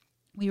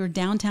 we were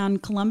downtown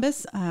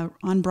Columbus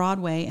on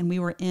Broadway, and we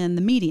were in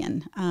the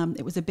Median.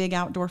 It was a big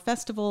outdoor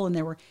festival, and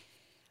there were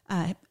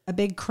a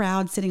big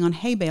crowd sitting on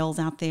hay bales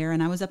out there.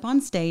 And I was up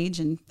on stage,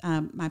 and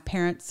my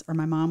parents, or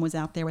my mom, was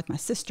out there with my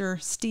sister,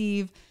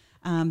 Steve,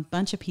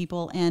 bunch of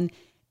people. And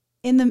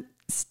in the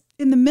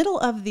middle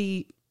of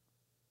the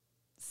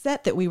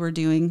set that we were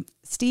doing,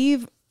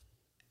 Steve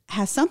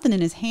has something in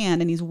his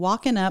hand, and he's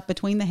walking up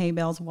between the hay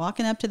bales,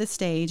 walking up to the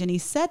stage, and he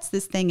sets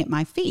this thing at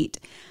my feet.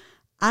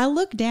 I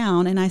look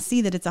down and I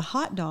see that it's a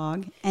hot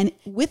dog, and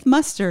with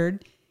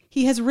mustard,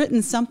 he has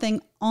written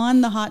something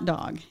on the hot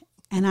dog.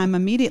 And I'm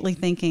immediately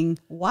thinking,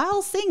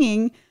 while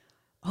singing,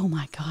 oh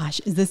my gosh,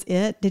 is this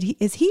it?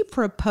 Is he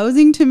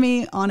proposing to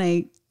me on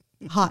a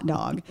hot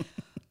dog?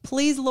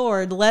 Please,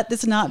 Lord, let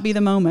this not be the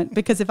moment,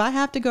 because if I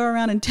have to go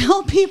around and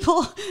tell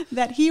people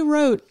that he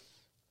wrote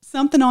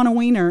something on a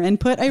wiener and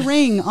put a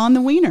ring on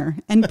the wiener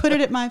and put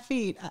it at my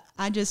feet,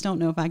 I just don't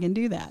know if I can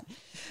do that.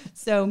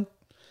 So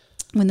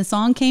when the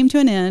song came to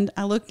an end,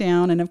 I looked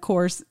down, and of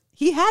course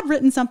he had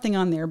written something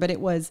on there, but it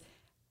was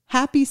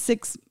happy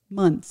 6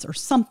 months or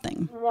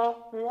something. So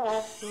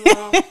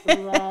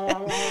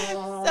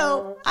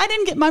I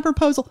didn't get my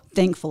proposal.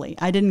 Thankfully,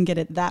 I didn't get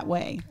it that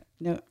way.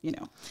 No,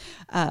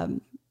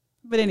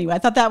 but anyway, I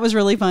thought that was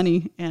really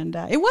funny. And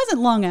it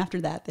wasn't long after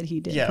that he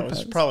did propose.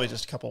 It was probably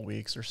just a couple of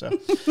weeks or so.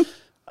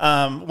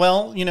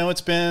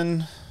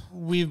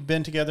 We've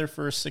been together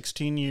for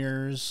 16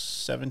 years,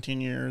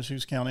 17 years,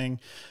 who's counting?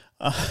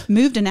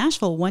 Moved to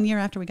Nashville 1 year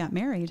after we got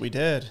married. We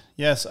did.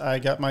 Yes, I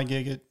got my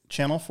gig at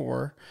Channel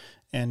 4,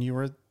 and you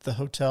were at the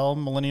hotel,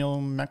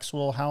 Millennial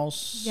Maxwell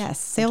House. Yes,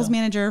 sales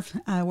manager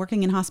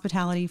working in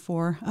hospitality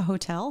for a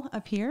hotel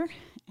up here.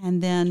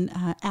 And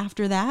then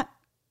after that,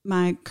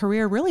 my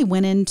career really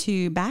went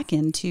back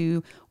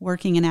into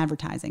working in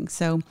advertising.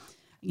 So,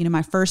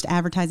 my first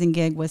advertising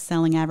gig was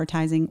selling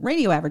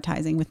radio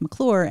advertising with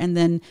McClure. And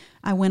then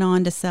I went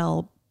on to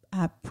sell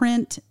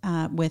print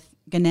with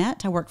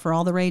Gannett. I worked for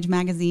All the Rage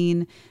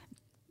magazine,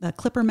 the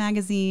Clipper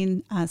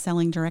magazine,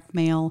 selling direct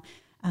mail,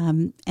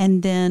 and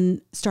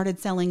then started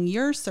selling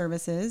your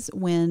services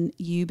when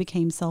you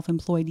became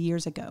self-employed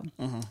years ago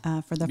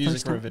for the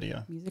first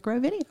time. Music Row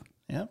Video.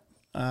 Yep.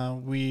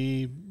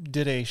 We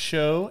did a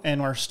show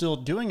and are still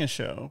doing a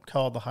show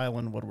called The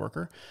Highland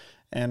Woodworker,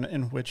 and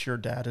in which your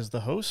dad is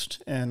the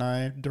host, and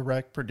I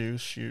direct, produce,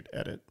 shoot,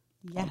 edit,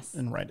 yes,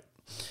 and write it.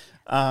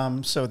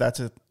 So that's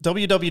at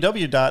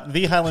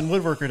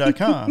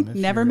www.thehighlandwoodworker.com.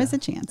 Never miss a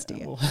chance, do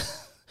you?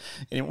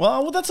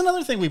 Well, that's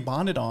another thing we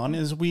bonded on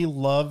is we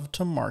love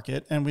to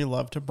market and we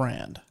love to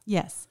brand.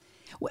 Yes.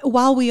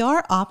 While we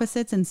are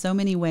opposites in so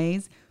many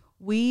ways,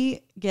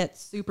 we get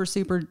super,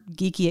 super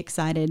geeky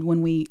excited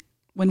when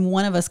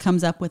one of us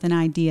comes up with an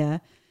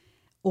idea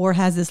or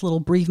has this little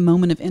brief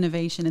moment of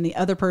innovation and the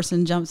other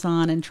person jumps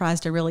on and tries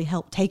to really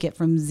help take it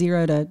from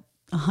 0 to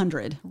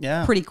 100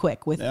 pretty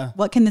quick with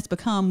what can this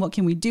become? What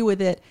can we do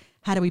with it?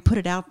 How do we put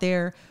it out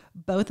there?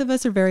 Both of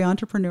us are very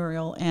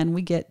entrepreneurial and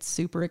we get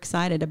super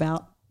excited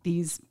about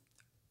these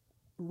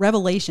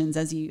revelations,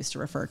 as you used to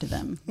refer to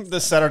them. The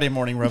Saturday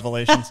morning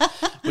revelations.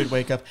 We'd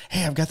wake up,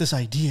 hey, I've got this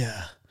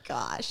idea.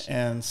 Gosh.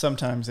 And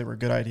sometimes they were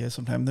good ideas.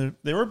 Sometimes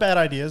they were bad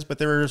ideas, but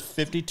there were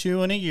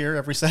 52 in a year.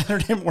 Every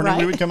Saturday morning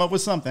we would come up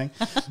with something.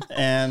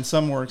 And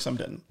some worked, some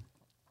didn't.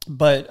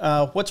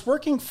 But what's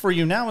working for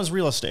you now is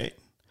real estate.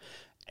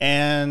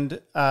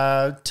 And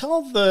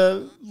tell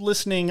the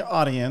listening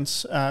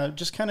audience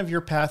just kind of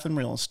your path in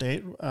real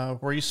estate,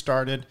 where you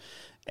started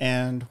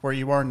and where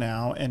you are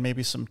now, and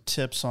maybe some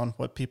tips on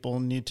what people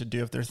need to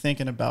do if they're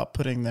thinking about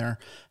putting their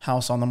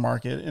house on the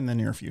market in the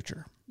near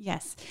future.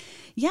 Yes.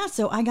 Yeah.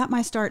 So I got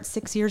my start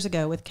 6 years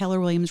ago with Keller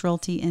Williams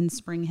Realty in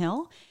Spring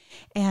Hill.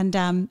 And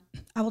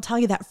I will tell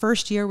you that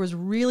first year was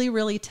really,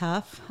 really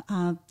tough.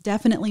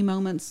 Definitely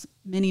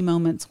many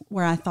moments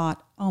where I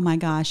thought, oh my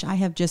gosh, I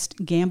have just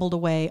gambled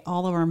away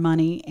all of our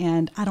money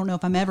and I don't know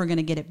if I'm ever going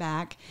to get it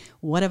back.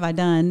 What have I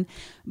done?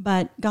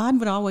 But God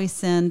would always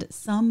send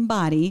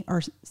somebody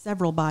or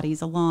several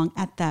bodies along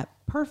at that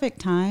perfect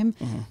time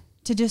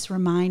to just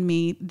remind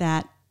me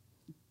that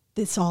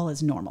this all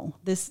is normal.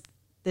 This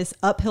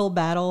uphill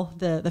battle,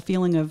 the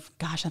feeling of,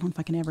 gosh, I don't know if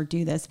I can ever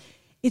do this.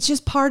 It's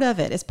just part of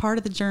it. It's part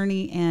of the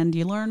journey and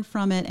you learn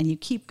from it and you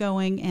keep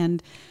going.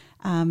 And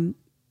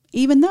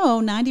even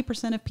though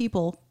 90% of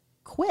people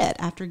quit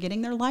after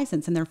getting their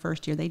license in their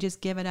first year, they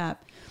just give it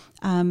up.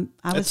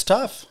 It's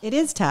tough. It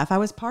is tough. I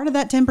was part of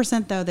that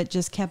 10% though that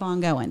just kept on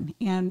going.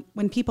 And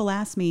when people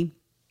ask me,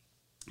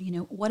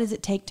 what does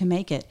it take to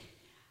make it?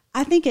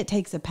 I think it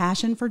takes a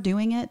passion for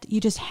doing it.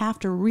 You just have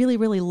to really,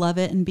 really love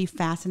it and be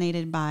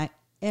fascinated by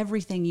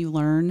everything you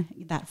learn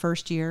that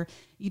first year.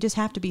 You just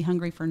have to be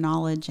hungry for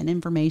knowledge and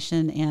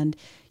information and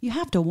you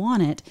have to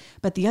want it.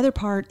 But the other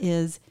part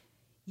is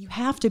you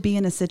have to be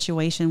in a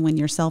situation when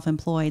you're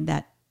self-employed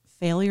that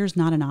failure is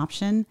not an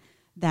option,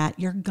 that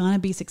you're going to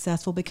be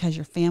successful because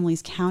your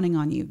family's counting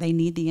on you. They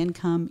need the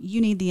income. You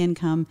need the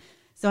income.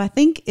 So I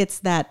think it's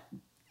that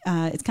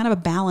it's kind of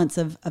a balance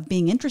of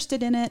being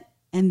interested in it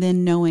and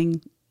then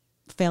knowing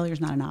failure is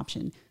not an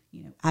option.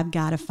 I've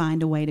got to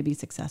find a way to be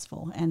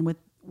successful. And with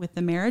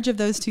the marriage of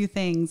those two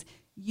things,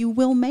 you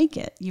will make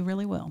it. You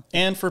really will.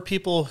 And for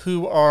people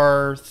who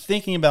are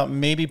thinking about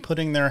maybe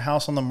putting their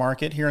house on the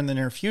market here in the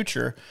near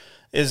future,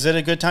 is it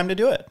a good time to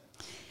do it?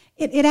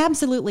 It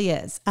absolutely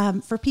is.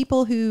 For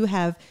people who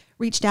have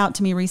reached out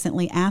to me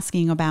recently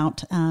asking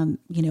about,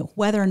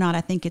 whether or not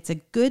I think it's a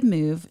good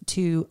move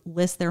to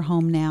list their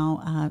home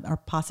now or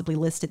possibly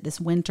list it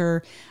this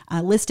winter,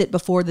 list it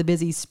before the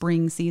busy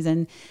spring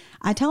season,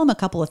 I tell them a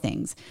couple of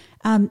things.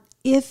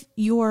 If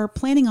you're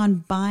planning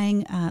on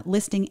buying,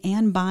 listing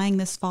and buying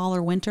this fall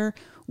or winter,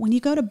 when you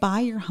go to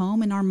buy your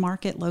home in our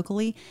market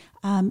locally,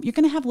 you're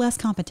going to have less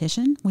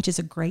competition, which is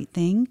a great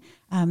thing.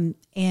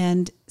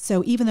 And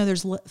so even though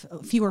there's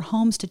fewer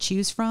homes to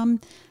choose from,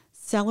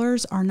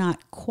 sellers are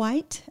not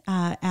quite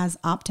as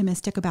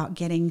optimistic about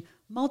getting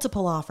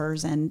multiple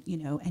offers and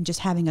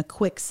just having a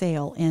quick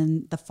sale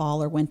in the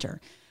fall or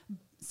winter.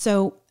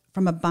 So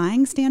from a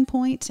buying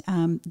standpoint,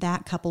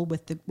 that coupled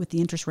with the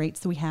interest rates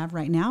that we have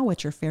right now,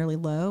 which are fairly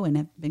low and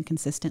have been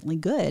consistently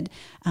good,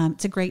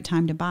 it's a great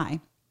time to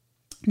buy.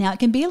 Now, it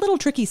can be a little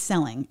tricky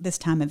selling this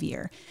time of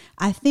year.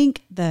 I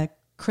think the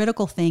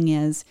critical thing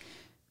is,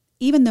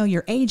 even though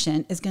your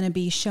agent is going to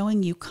be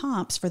showing you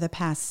comps for the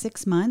past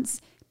 6 months,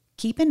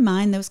 keep in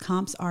mind those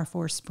comps are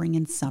for spring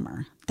and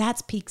summer.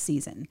 That's peak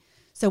season.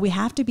 So we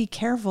have to be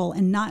careful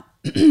and not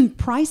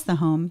price the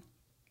home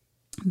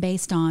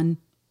based on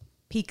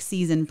peak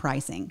season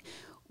pricing.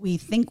 We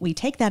think we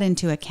take that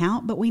into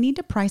account, but we need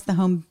to price the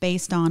home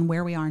based on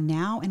where we are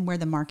now and where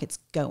the market's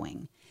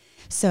going.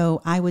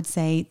 So I would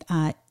say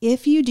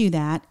if you do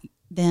that,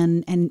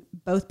 then, and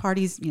both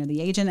parties, the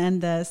agent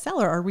and the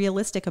seller are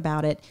realistic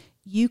about it,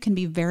 you can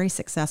be very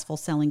successful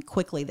selling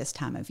quickly this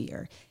time of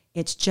year.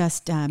 It's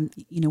just,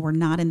 we're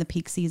not in the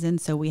peak season,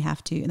 so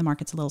the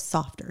market's a little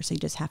softer. So you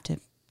just have to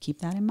keep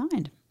that in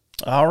mind.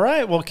 All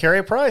right. Well,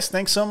 Carrie Price,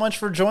 thanks so much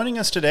for joining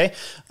us today.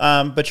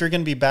 But you're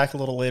going to be back a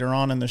little later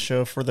on in the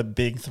show for the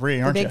Big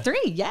Three, aren't you? The Big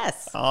Three,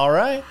 yes. All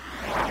right.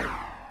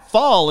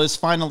 Fall is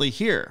finally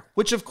here,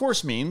 which of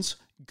course means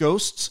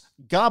ghosts,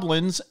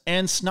 goblins,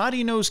 and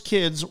snotty-nosed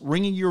kids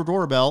ringing your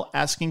doorbell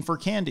asking for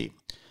candy.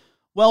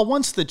 Well,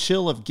 once the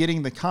chill of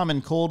getting the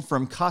common cold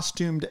from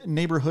costumed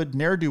neighborhood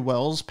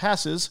ne'er-do-wells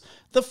passes,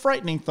 the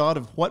frightening thought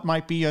of what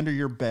might be under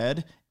your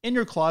bed, in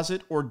your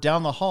closet, or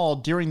down the hall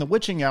during the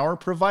witching hour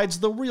provides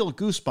the real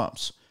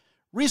goosebumps.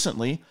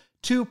 Recently,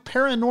 Two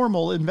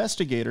paranormal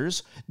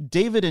investigators,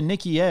 David and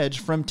Nikki Edge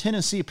from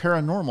Tennessee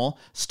Paranormal,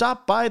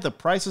 stopped by the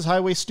Price's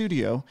Highway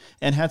studio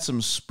and had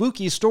some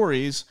spooky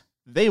stories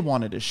they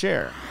wanted to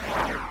share.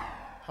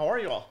 How are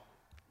you all?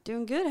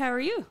 Doing good. How are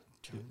you?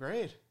 Doing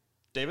great.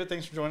 David,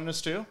 thanks for joining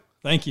us too.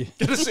 Thank you.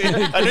 Good to see you.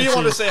 I knew you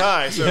wanted to say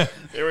hi, so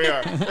here we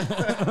are.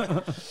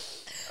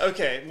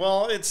 Okay,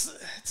 well, it's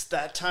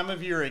that time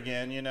of year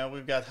again. You know,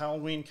 we've got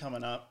Halloween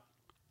coming up.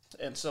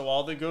 And so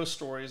all the ghost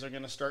stories are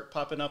going to start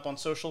popping up on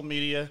social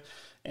media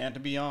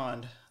and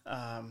beyond.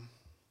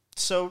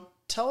 So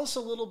tell us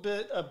a little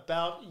bit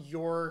about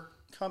your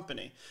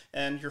company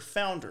and your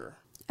founder.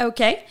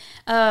 Okay.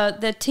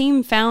 The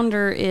team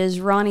founder is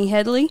Ronnie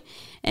Headley,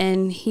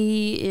 and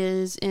he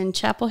is in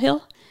Chapel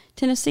Hill,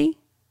 Tennessee.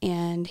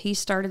 And he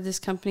started this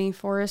company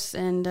for us.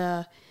 And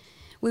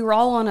we were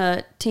all on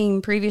a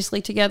team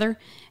previously together.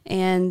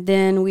 And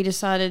then we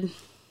decided,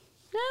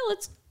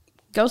 let's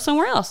go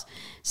somewhere else.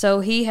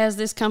 So he has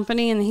this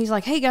company, and he's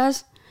like, hey,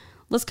 guys,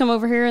 let's come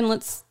over here and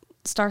let's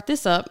start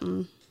this up,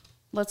 and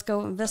let's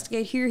go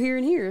investigate here, here,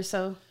 and here.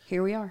 So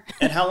here we are.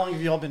 And how long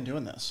have you all been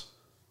doing this?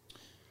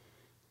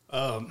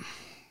 On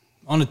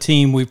a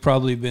team, we've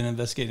probably been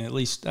investigating at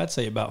least, I'd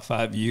say, about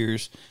 5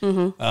 years.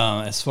 Mm-hmm.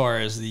 As far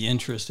as the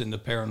interest in the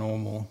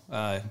paranormal,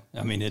 I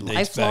mean, it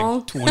dates Lifelong.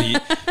 back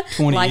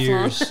 20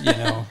 years. You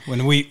know,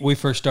 when we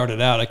first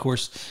started out, of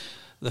course,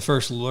 the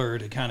first lure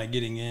to kind of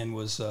getting in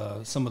was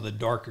some of the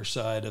darker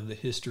side of the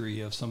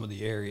history of some of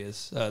the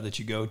areas that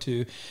you go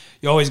to.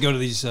 You always go to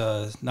these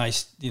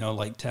nice, you know,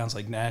 like towns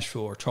like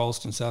Nashville or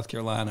Charleston, South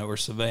Carolina, or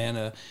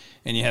Savannah,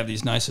 and you have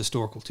these nice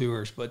historical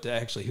tours. But to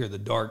actually hear the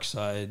dark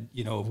side,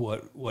 you know, of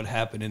what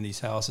happened in these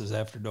houses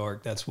after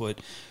dark, that's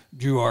what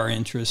drew our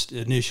interest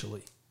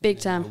initially. Big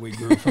time. We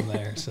grew from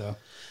there. So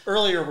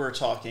Earlier we were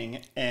talking,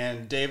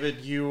 and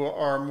David, you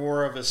are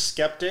more of a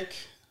skeptic,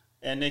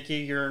 and Nikki,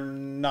 you're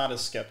not a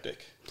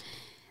skeptic.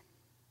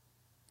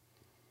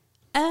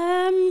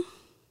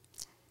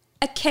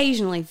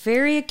 Occasionally,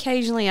 very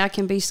occasionally, I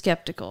can be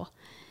skeptical.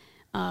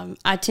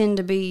 I tend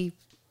to be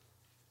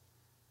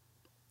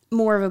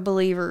more of a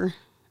believer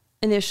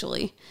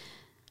initially.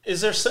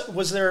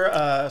 Was there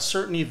a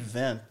certain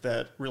event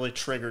that really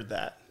triggered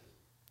that?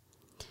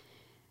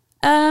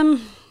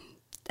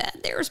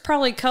 There was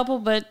probably a couple,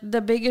 but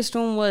the biggest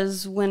one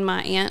was when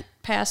my aunt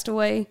passed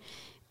away,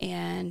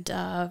 and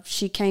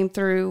she came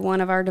through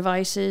one of our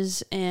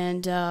devices,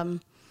 and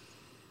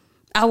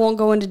I won't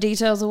go into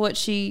details of what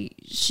she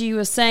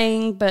was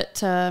saying, but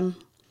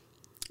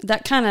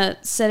that kind of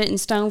set it in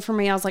stone for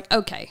me. I was like,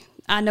 okay,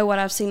 I know what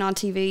I've seen on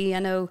TV. I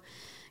know,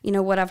 you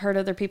know, what I've heard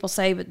other people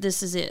say, but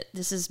this is it.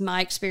 This is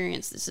my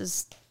experience. This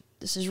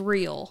is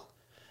real.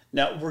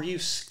 Now, were you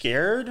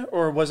scared,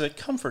 or was it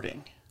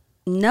comforting?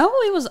 No,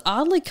 it was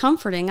oddly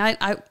comforting.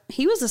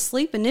 He was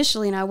asleep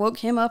initially, and I woke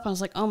him up. I was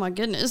like, oh my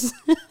goodness.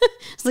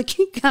 It's like,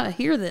 you gotta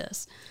hear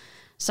this.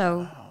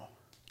 So wow.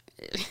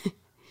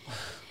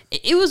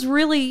 It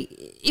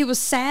was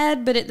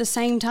sad, but at the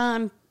same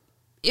time,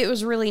 it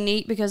was really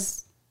neat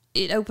because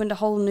it opened a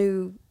whole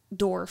new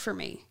door for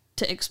me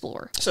to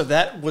explore. So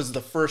that was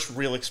the first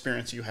real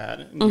experience you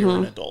had when you were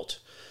an adult.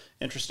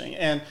 Interesting.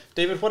 And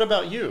David, what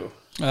about you?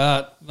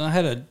 I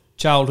had a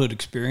childhood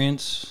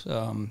experience.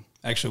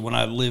 Actually, when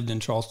I lived in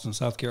Charleston,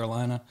 South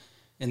Carolina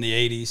in the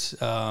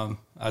 80s,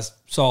 I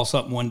saw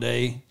something one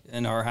day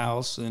in our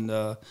house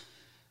and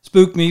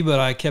spooked me, but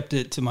I kept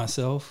it to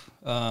myself.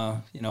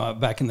 You know,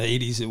 back in the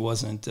 80s, it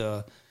wasn't, you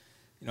know,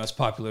 it's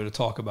popular to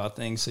talk about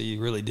things, so you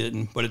really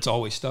didn't. But it's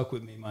always stuck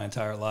with me my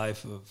entire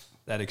life of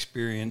that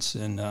experience.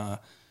 And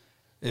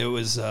it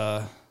was,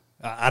 I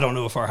don't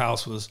know if our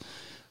house was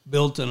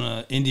built on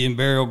an Indian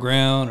burial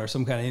ground or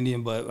some kind of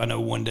Indian, but I know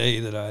one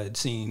day that I had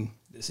seen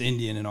this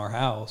Indian in our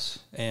house,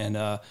 and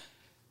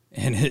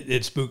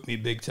it spooked me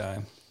big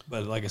time.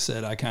 But like I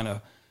said, I kind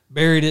of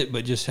buried it,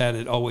 but just had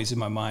it always in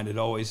my mind. It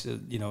always,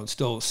 you know, it's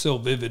still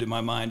vivid in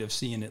my mind of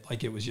seeing it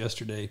like it was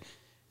yesterday,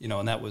 you know.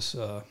 And that was,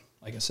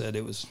 like I said,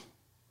 it was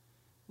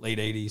late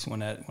 80s when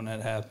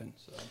that happened.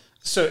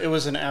 So it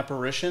was an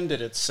apparition.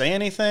 Did it say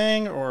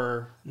anything,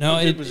 or no?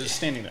 It was just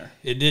standing there.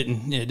 It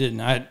didn't.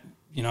 I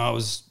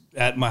was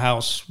at my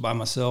house by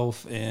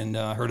myself and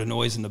heard a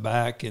noise in the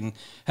back, and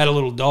had a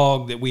little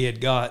dog that we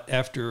had got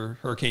after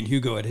Hurricane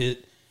Hugo had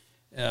hit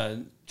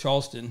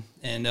Charleston,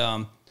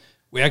 and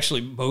we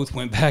actually both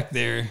went back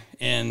there,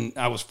 and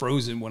I was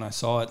frozen when I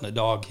saw it, and the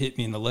dog hit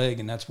me in the leg,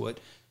 and that's what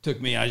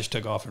took me. I just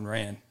took off and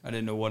ran. I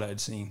didn't know what I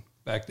had seen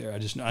back there.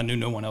 I knew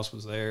no one else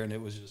was there, and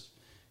it was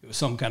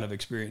some kind of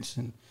experience.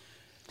 And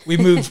we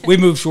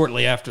moved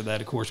shortly after that.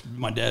 Of course,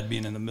 my dad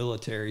being in the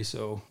military,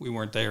 so we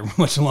weren't there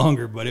much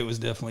longer. But it was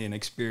definitely an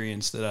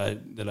experience that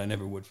I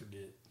never would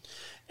forget.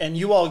 And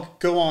you all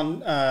go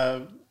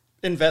on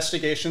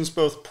investigations,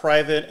 both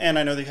private and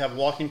I know that you have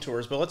walking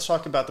tours. But let's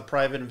talk about the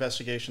private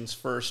investigations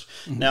first.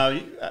 Mm-hmm. Now,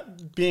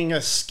 being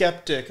a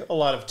skeptic, a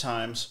lot of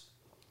times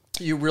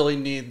you really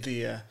need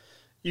the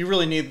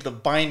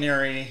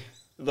binary,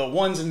 the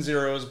ones and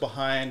zeros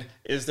behind,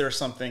 is there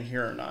something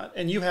here or not?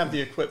 And you have the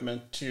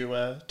equipment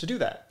to do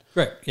that.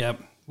 Right. Yeah.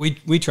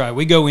 We try.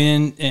 We go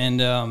in and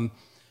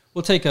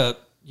we'll take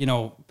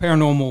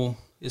paranormal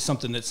is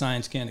something that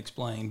science can't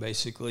explain,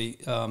 basically.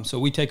 So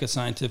we take a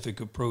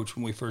scientific approach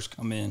when we first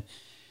come in.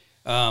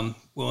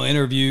 We'll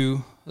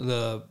interview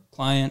the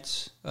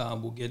clients.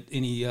 We'll get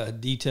any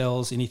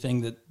details,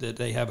 anything that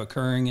they have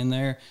occurring in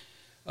there.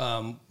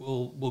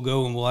 We'll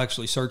go and we'll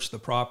actually search the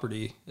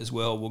property as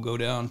well. We'll go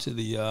down to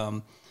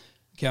the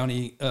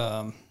county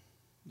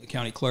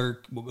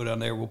clerk. We'll go down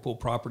there. We'll pull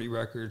property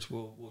records.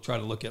 We'll try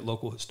to look at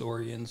local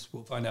historians.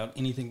 We'll find out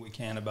anything we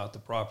can about the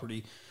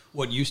property,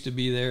 what used to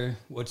be there,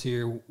 what's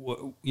here,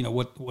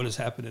 what has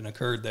happened and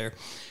occurred there.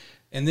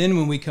 And then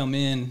when we come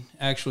in,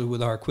 actually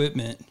with our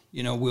equipment,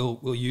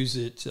 we'll use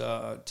it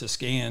to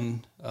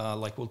scan.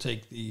 Like we'll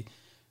take the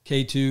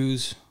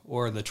K2s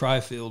or the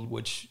tri-field,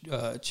 which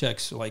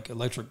checks like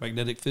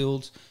electromagnetic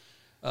fields.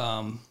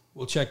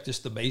 We'll check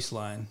just the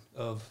baseline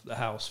of the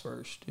house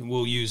first, and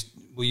we'll use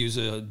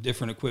a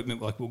different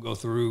equipment. Like we'll go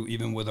through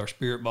even with our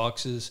spirit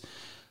boxes.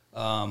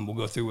 We'll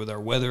go through with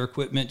our weather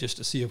equipment just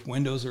to see if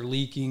windows are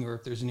leaking or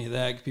if there's any of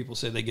that. People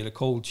say they get a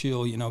cold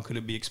chill. Could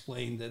it be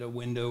explained that a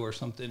window or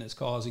something is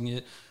causing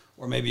it,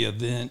 or maybe a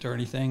vent or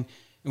anything?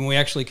 And when we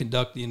actually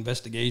conduct the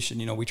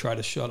investigation, we try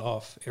to shut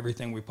off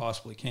everything we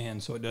possibly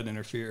can so it doesn't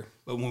interfere.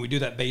 But when we do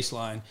that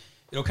baseline,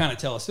 it'll kind of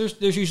tell us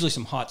there's usually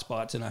some hot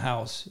spots in a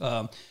house.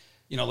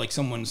 Like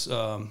someone's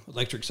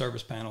electric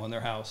service panel in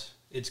their house.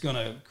 It's going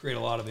to create a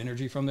lot of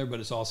energy from there, but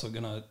it's also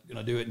going to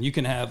do it. And you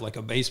can have like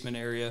a basement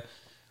area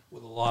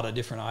with a lot of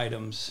different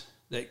items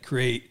that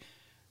create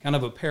kind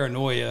of a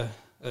paranoia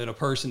in a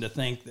person to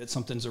think that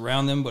something's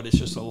around them, but it's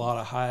just a lot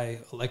of high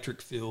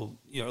electric field,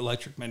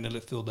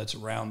 electromagnetic field that's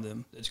around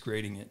them that's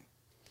creating it.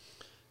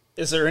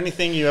 Is there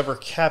anything you ever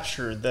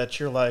captured that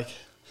you're like,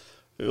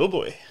 oh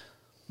boy,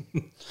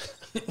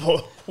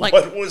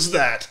 what was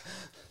that?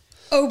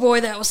 Oh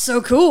boy, that was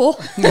so cool.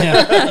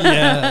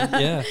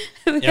 Yeah.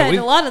 We had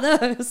a lot of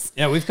those.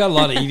 Yeah, we've got a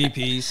lot of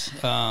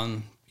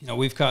EVPs.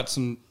 We've got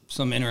some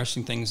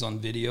interesting things on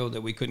video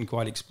that we couldn't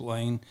quite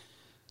explain.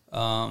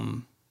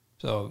 Over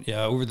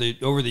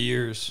the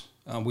years,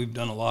 we've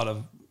done a lot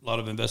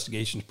of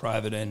investigations,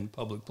 private and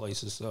public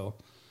places. So,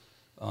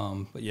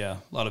 a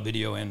lot of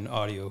video and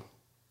audio.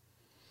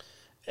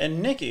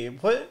 And Nikki,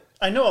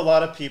 I know a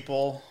lot of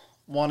people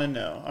want to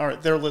know. All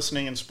right, they're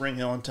listening in Spring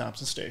Hill and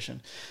Thompson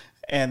Station,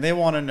 and they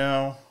want to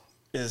know: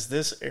 is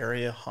this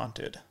area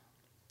haunted?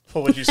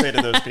 What would you say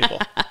to those people?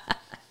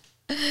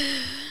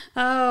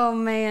 Oh,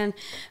 man.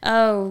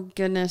 Oh,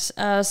 goodness.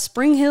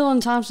 Spring Hill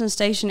and Thompson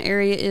Station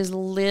area is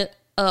lit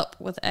up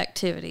with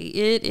activity.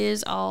 It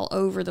is all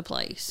over the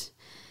place.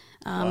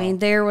 Wow. I mean,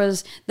 there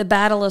was the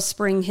Battle of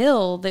Spring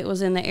Hill that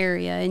was in the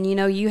area. And,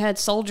 you had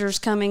soldiers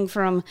coming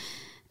from,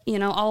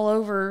 all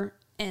over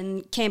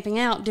and camping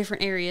out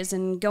different areas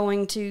and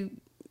going to,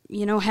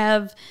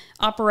 have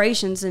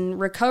operations and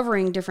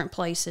recovering different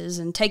places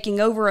and taking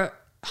over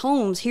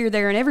homes here,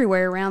 there, and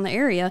everywhere around the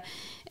area.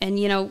 And,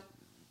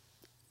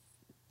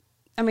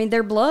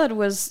 their blood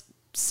was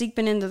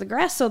seeping into the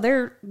grass, so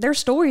their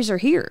stories are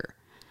here.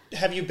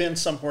 Have you been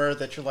somewhere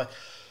that you're like,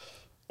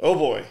 oh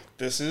boy,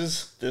 this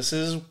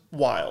is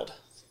wild?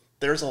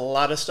 There's a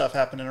lot of stuff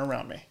happening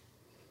around me.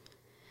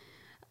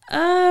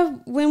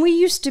 When we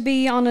used to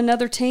be on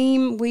another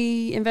team,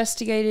 we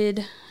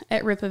investigated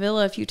at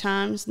Rippavilla a few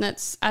times, and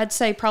that's, I'd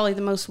say, probably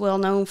the most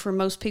well-known for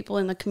most people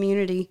in the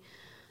community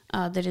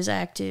that is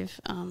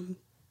active.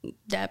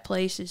 That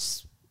place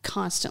is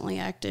constantly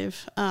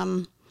active.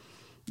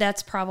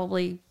 That's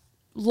probably,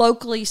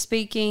 locally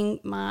speaking,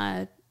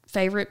 my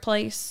favorite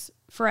place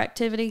for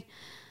activity.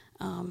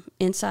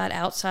 Inside,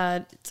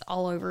 outside, it's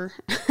all over.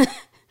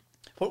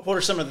 What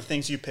are some of the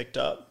things you picked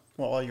up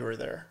while you were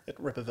there at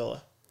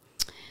Rippavilla?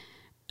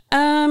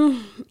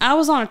 I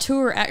was on a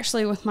tour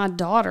actually with my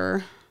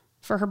daughter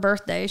for her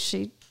birthday.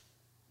 She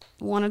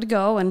wanted to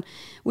go, and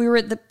we were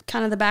at the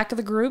kind of the back of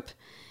the group,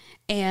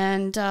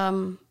 and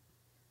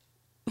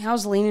I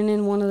was leaning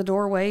in one of the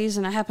doorways,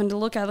 and I happened to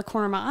look out of the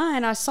corner of my eye,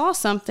 and I saw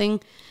something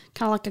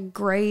kind of like a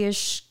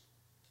grayish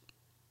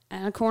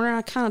in a corner.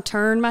 I kind of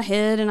turned my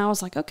head, and I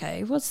was like,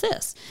 okay, what's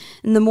this?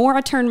 And the more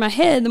I turned my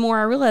head, the more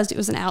I realized it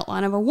was an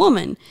outline of a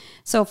woman.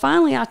 So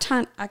finally, I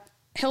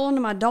held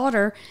onto my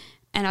daughter,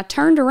 and I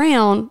turned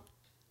around,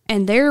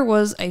 and there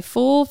was a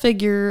full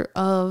figure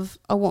of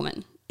a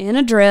woman in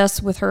a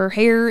dress with her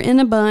hair in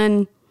a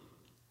bun.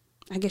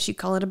 I guess you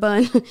call it a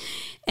bun.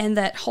 And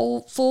that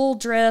whole full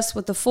dress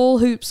with the full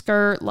hoop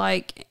skirt,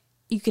 like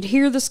you could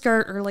hear the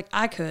skirt, or like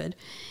I could.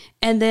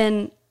 And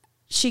then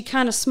she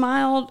kind of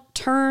smiled,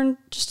 turned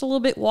just a little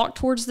bit, walked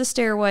towards the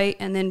stairway,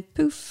 and then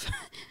poof,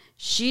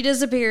 she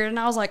disappeared. And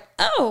I was like,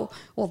 oh,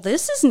 well,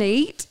 this is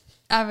neat.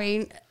 I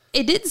mean,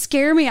 it didn't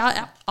scare me.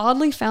 I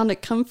oddly found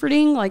it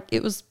comforting. Like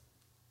it was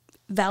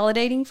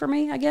validating for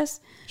me, I guess.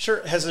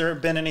 Sure. Has there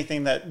been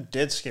anything that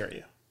did scare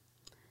you?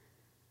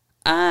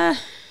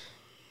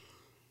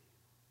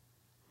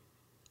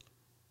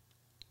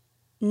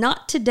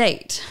 Not to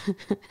date.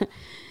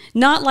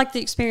 Not like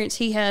the experience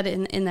he had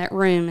in that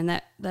room and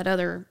that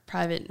other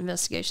private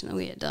investigation that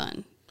we had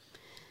done.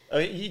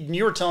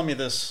 You were telling me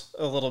this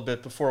a little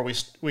bit before we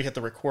hit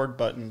the record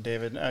button,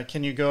 David.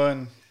 Can you go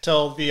and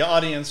tell the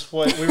audience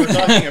what we were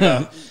talking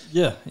about?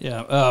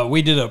 Yeah.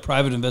 We did a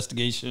private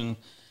investigation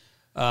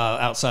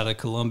outside of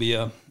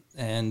Columbia,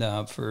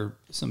 and for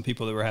some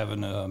people that were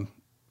having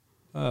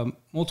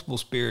multiple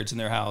spirits in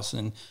their house,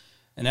 and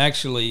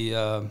actually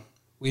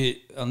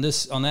we on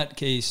that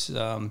case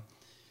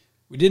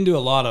we didn't do a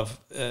lot of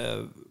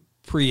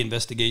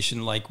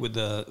pre-investigation, like with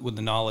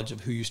the knowledge of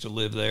who used to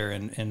live there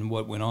and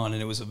what went on,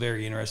 and it was a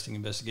very interesting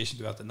investigation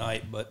throughout the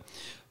night. But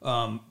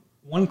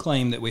one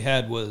claim that we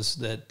had was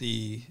that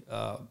the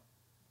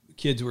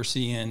kids were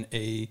seeing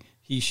a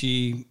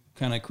he-she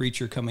kind of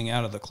creature coming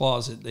out of the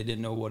closet. They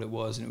didn't know what it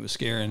was, and it was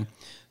scaring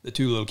the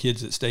two little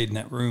kids that stayed in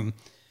that room.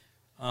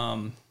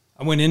 I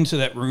went into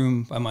that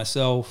room by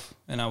myself,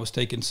 and I was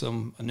taking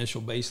some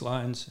initial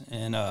baselines,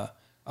 and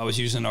I was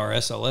using our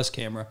SLS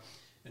camera.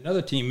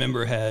 Another team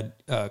member had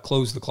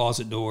closed the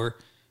closet door.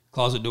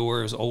 Closet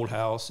door is an old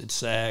house. It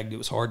sagged. It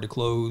was hard to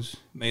close.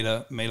 Made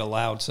a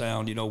loud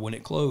sound, when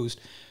it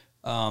closed.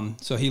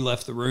 So he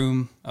left the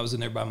room. I was in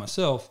there by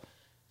myself,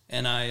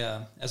 and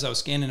I, as I was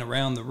scanning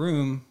around the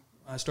room,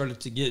 I started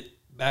to get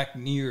back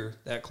near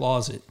that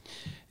closet.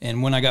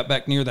 And when I got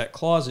back near that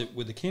closet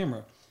with the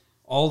camera,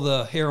 all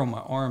the hair on my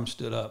arm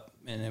stood up,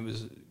 and it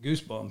was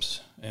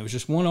goosebumps. And it was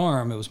just one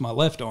arm. It was my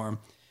left arm.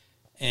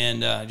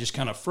 And I just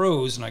kind of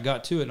froze, and I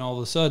got to it, and all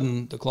of a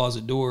sudden, the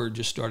closet door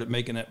just started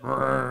making that,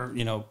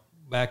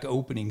 back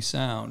opening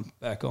sound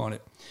back on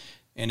it.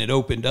 And it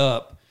opened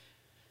up,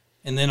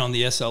 and then on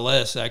the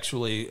SLS,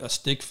 actually, a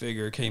stick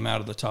figure came out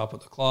of the top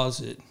of the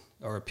closet,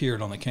 or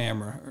appeared on the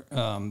camera,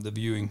 the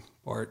viewing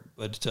part,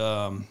 but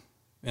and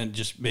it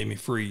just made me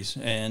freeze.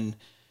 And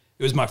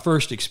it was my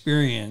first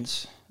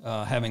experience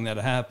having that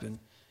happen.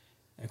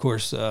 And of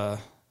course, I'm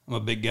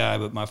a big guy,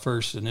 but my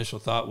first initial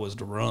thought was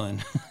to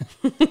run.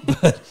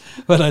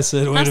 but I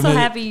said, wait a minute. I'm so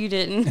happy you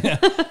didn't. Yeah.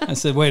 I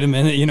said, wait a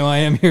minute. I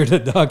am here to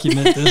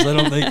document this. I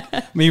don't think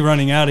me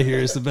running out of here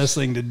is the best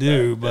thing to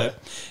do. But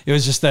it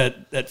was just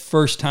that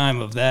first time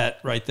of that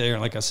right there.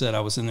 And like I said, I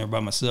was in there by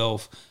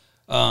myself.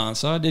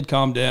 So I did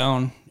calm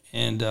down.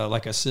 And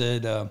like I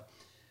said, I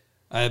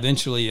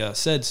eventually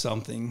said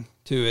something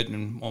to it.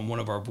 And on one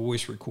of our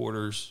voice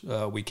recorders,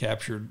 we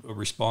captured a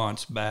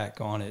response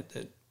back on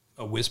it,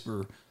 a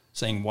whisper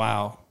saying,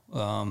 wow,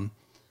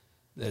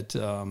 that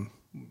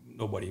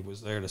nobody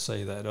was there to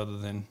say that other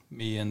than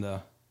me and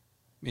the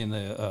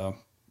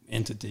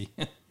entity.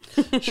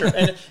 Sure.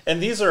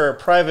 And these are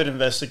private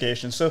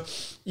investigations, so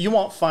you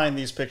won't find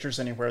these pictures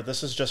anywhere.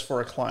 This is just for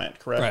a client,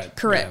 correct? Right.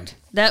 Correct.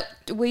 Yeah. That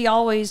we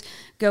always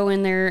go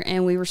in there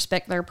and we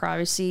respect their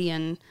privacy,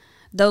 and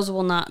those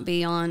will not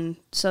be on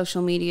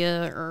social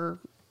media or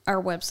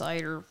our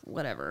website or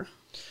whatever.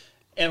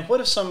 And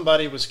what if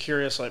somebody was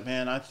curious, like,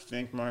 man, I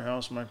think my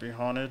house might be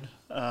haunted?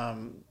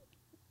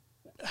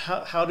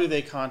 How do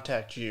they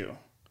contact you?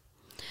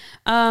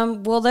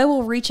 Well, they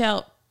will reach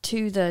out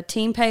to the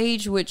team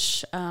page,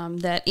 which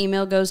that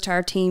email goes to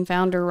our team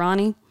founder,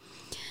 Ronnie.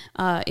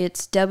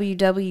 It's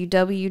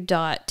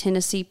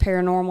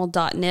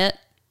www.tennesseeparanormal.net.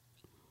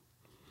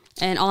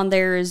 And on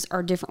there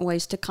are different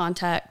ways to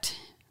contact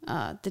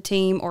the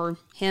team or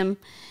him.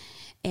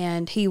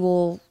 And he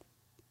will,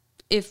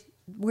 if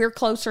we're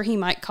closer, he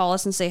might call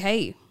us and say,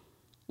 hey,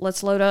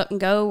 let's load up and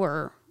go,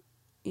 or,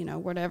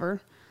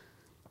 whatever.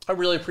 I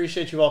really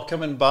appreciate you all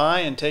coming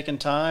by and taking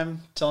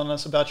time, telling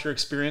us about your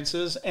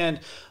experiences. And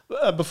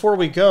before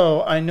we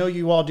go, I know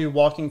you all do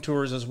walking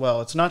tours as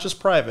well. It's not just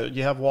private.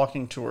 You have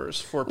walking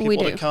tours for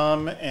people to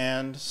come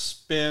and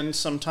spend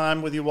some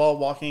time with you all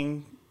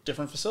walking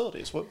different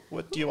facilities.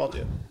 What do you all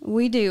do?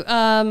 We do.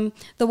 The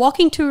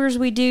walking tours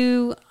we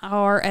do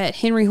are at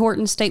Henry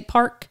Horton State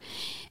Park.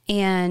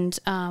 And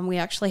we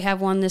actually have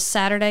one this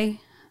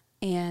Saturday,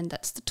 and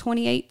that's the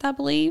 28th, I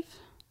believe.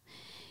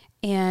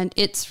 And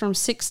it's from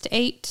 6 to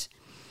 8.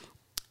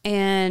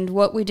 And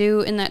what we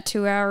do in that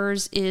 2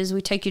 hours is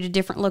we take you to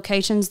different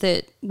locations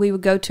that we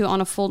would go to on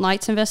a full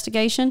night's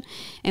investigation.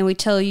 And we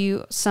tell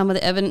you some of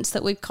the evidence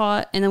that we've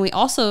caught. And then we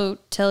also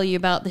tell you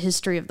about the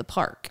history of the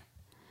park.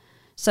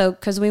 So,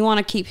 because we want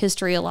to keep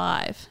history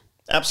alive.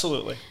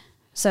 Absolutely.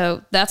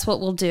 So that's what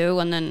we'll do.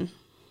 And then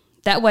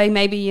that way,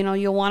 maybe,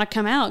 you'll want to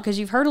come out because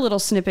you've heard a little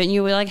snippet and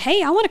you'll be like,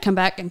 hey, I want to come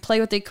back and play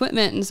with the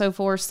equipment and so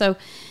forth. So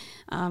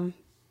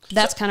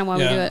that's kind of why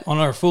we do it. On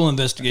our full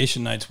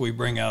investigation nights, we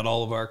bring out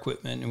all of our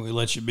equipment and we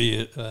let you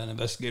be an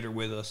investigator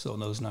with us on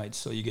those nights.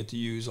 So you get to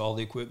use all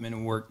the equipment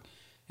and work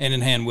hand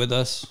in hand with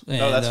us and,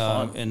 that's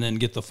fun. And then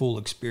get the full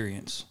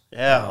experience.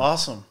 Yeah,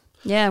 awesome.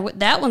 Yeah,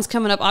 that one's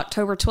coming up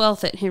October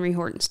 12th at Henry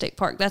Horton State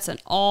Park. That's an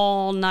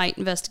all-night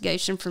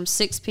investigation from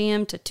 6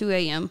 p.m. to 2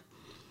 a.m.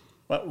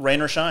 Well,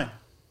 rain or shine.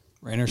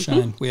 Rain or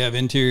shine. We have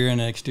interior and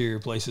exterior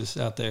places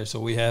out there. So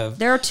we have...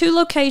 There are 2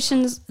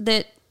 locations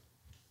that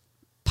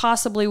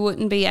possibly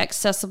wouldn't be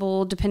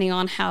accessible depending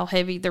on how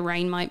heavy the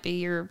rain might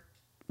be or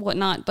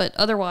whatnot. But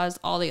otherwise,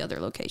 all the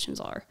other locations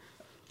are.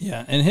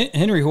 Yeah, and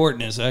Henry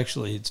Horton is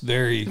actually, it's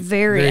very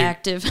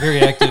active. Very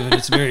active, and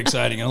it's very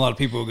exciting. And a lot of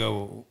people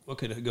go, what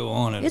could go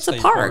on at It's a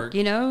state park,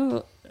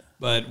 park?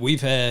 But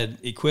we've had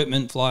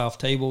equipment fly off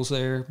tables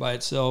there by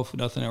itself,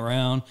 nothing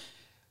around.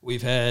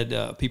 We've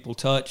had people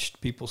touched,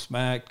 people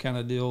smacked kind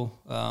of deal.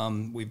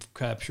 We've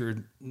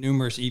captured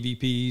numerous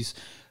EVPs.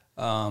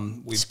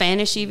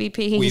 Spanish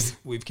EVPs.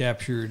 We've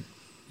captured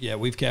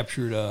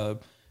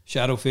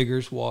shadow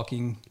figures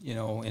walking,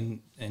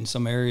 in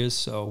some areas.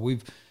 So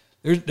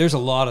there's a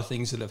lot of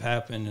things that have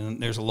happened,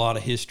 and there's a lot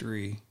of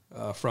history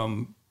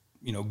from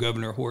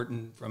Governor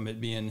Horton, from it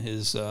being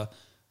his the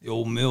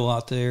old mill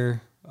out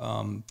there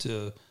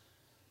to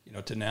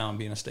now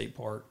being a state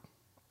park.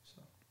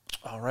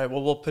 All right.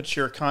 Well, we'll put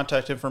your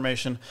contact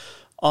information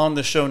on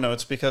the show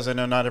notes because I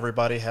know not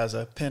everybody has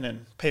a pen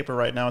and paper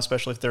right now,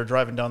 especially if they're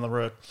driving down the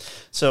road.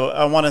 So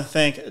I want to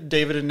thank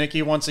David and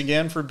Nikki once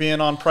again for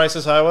being on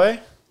Price's Highway.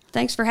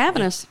 Thanks for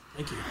having us.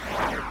 Thank you.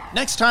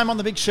 Next time on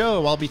the big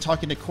show, I'll be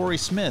talking to Corey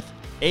Smith,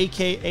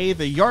 a.k.a.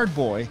 the Yard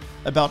Boy,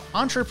 about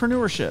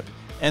entrepreneurship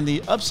and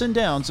the ups and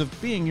downs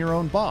of being your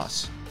own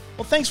boss.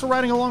 Well, thanks for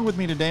riding along with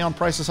me today on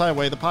Price's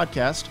Highway, the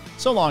podcast.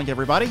 So long,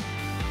 everybody.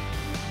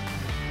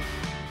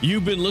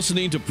 You've been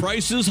listening to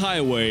Price's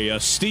Highway, a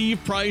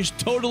Steve Price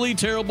Totally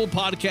Terrible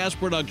podcast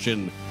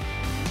production.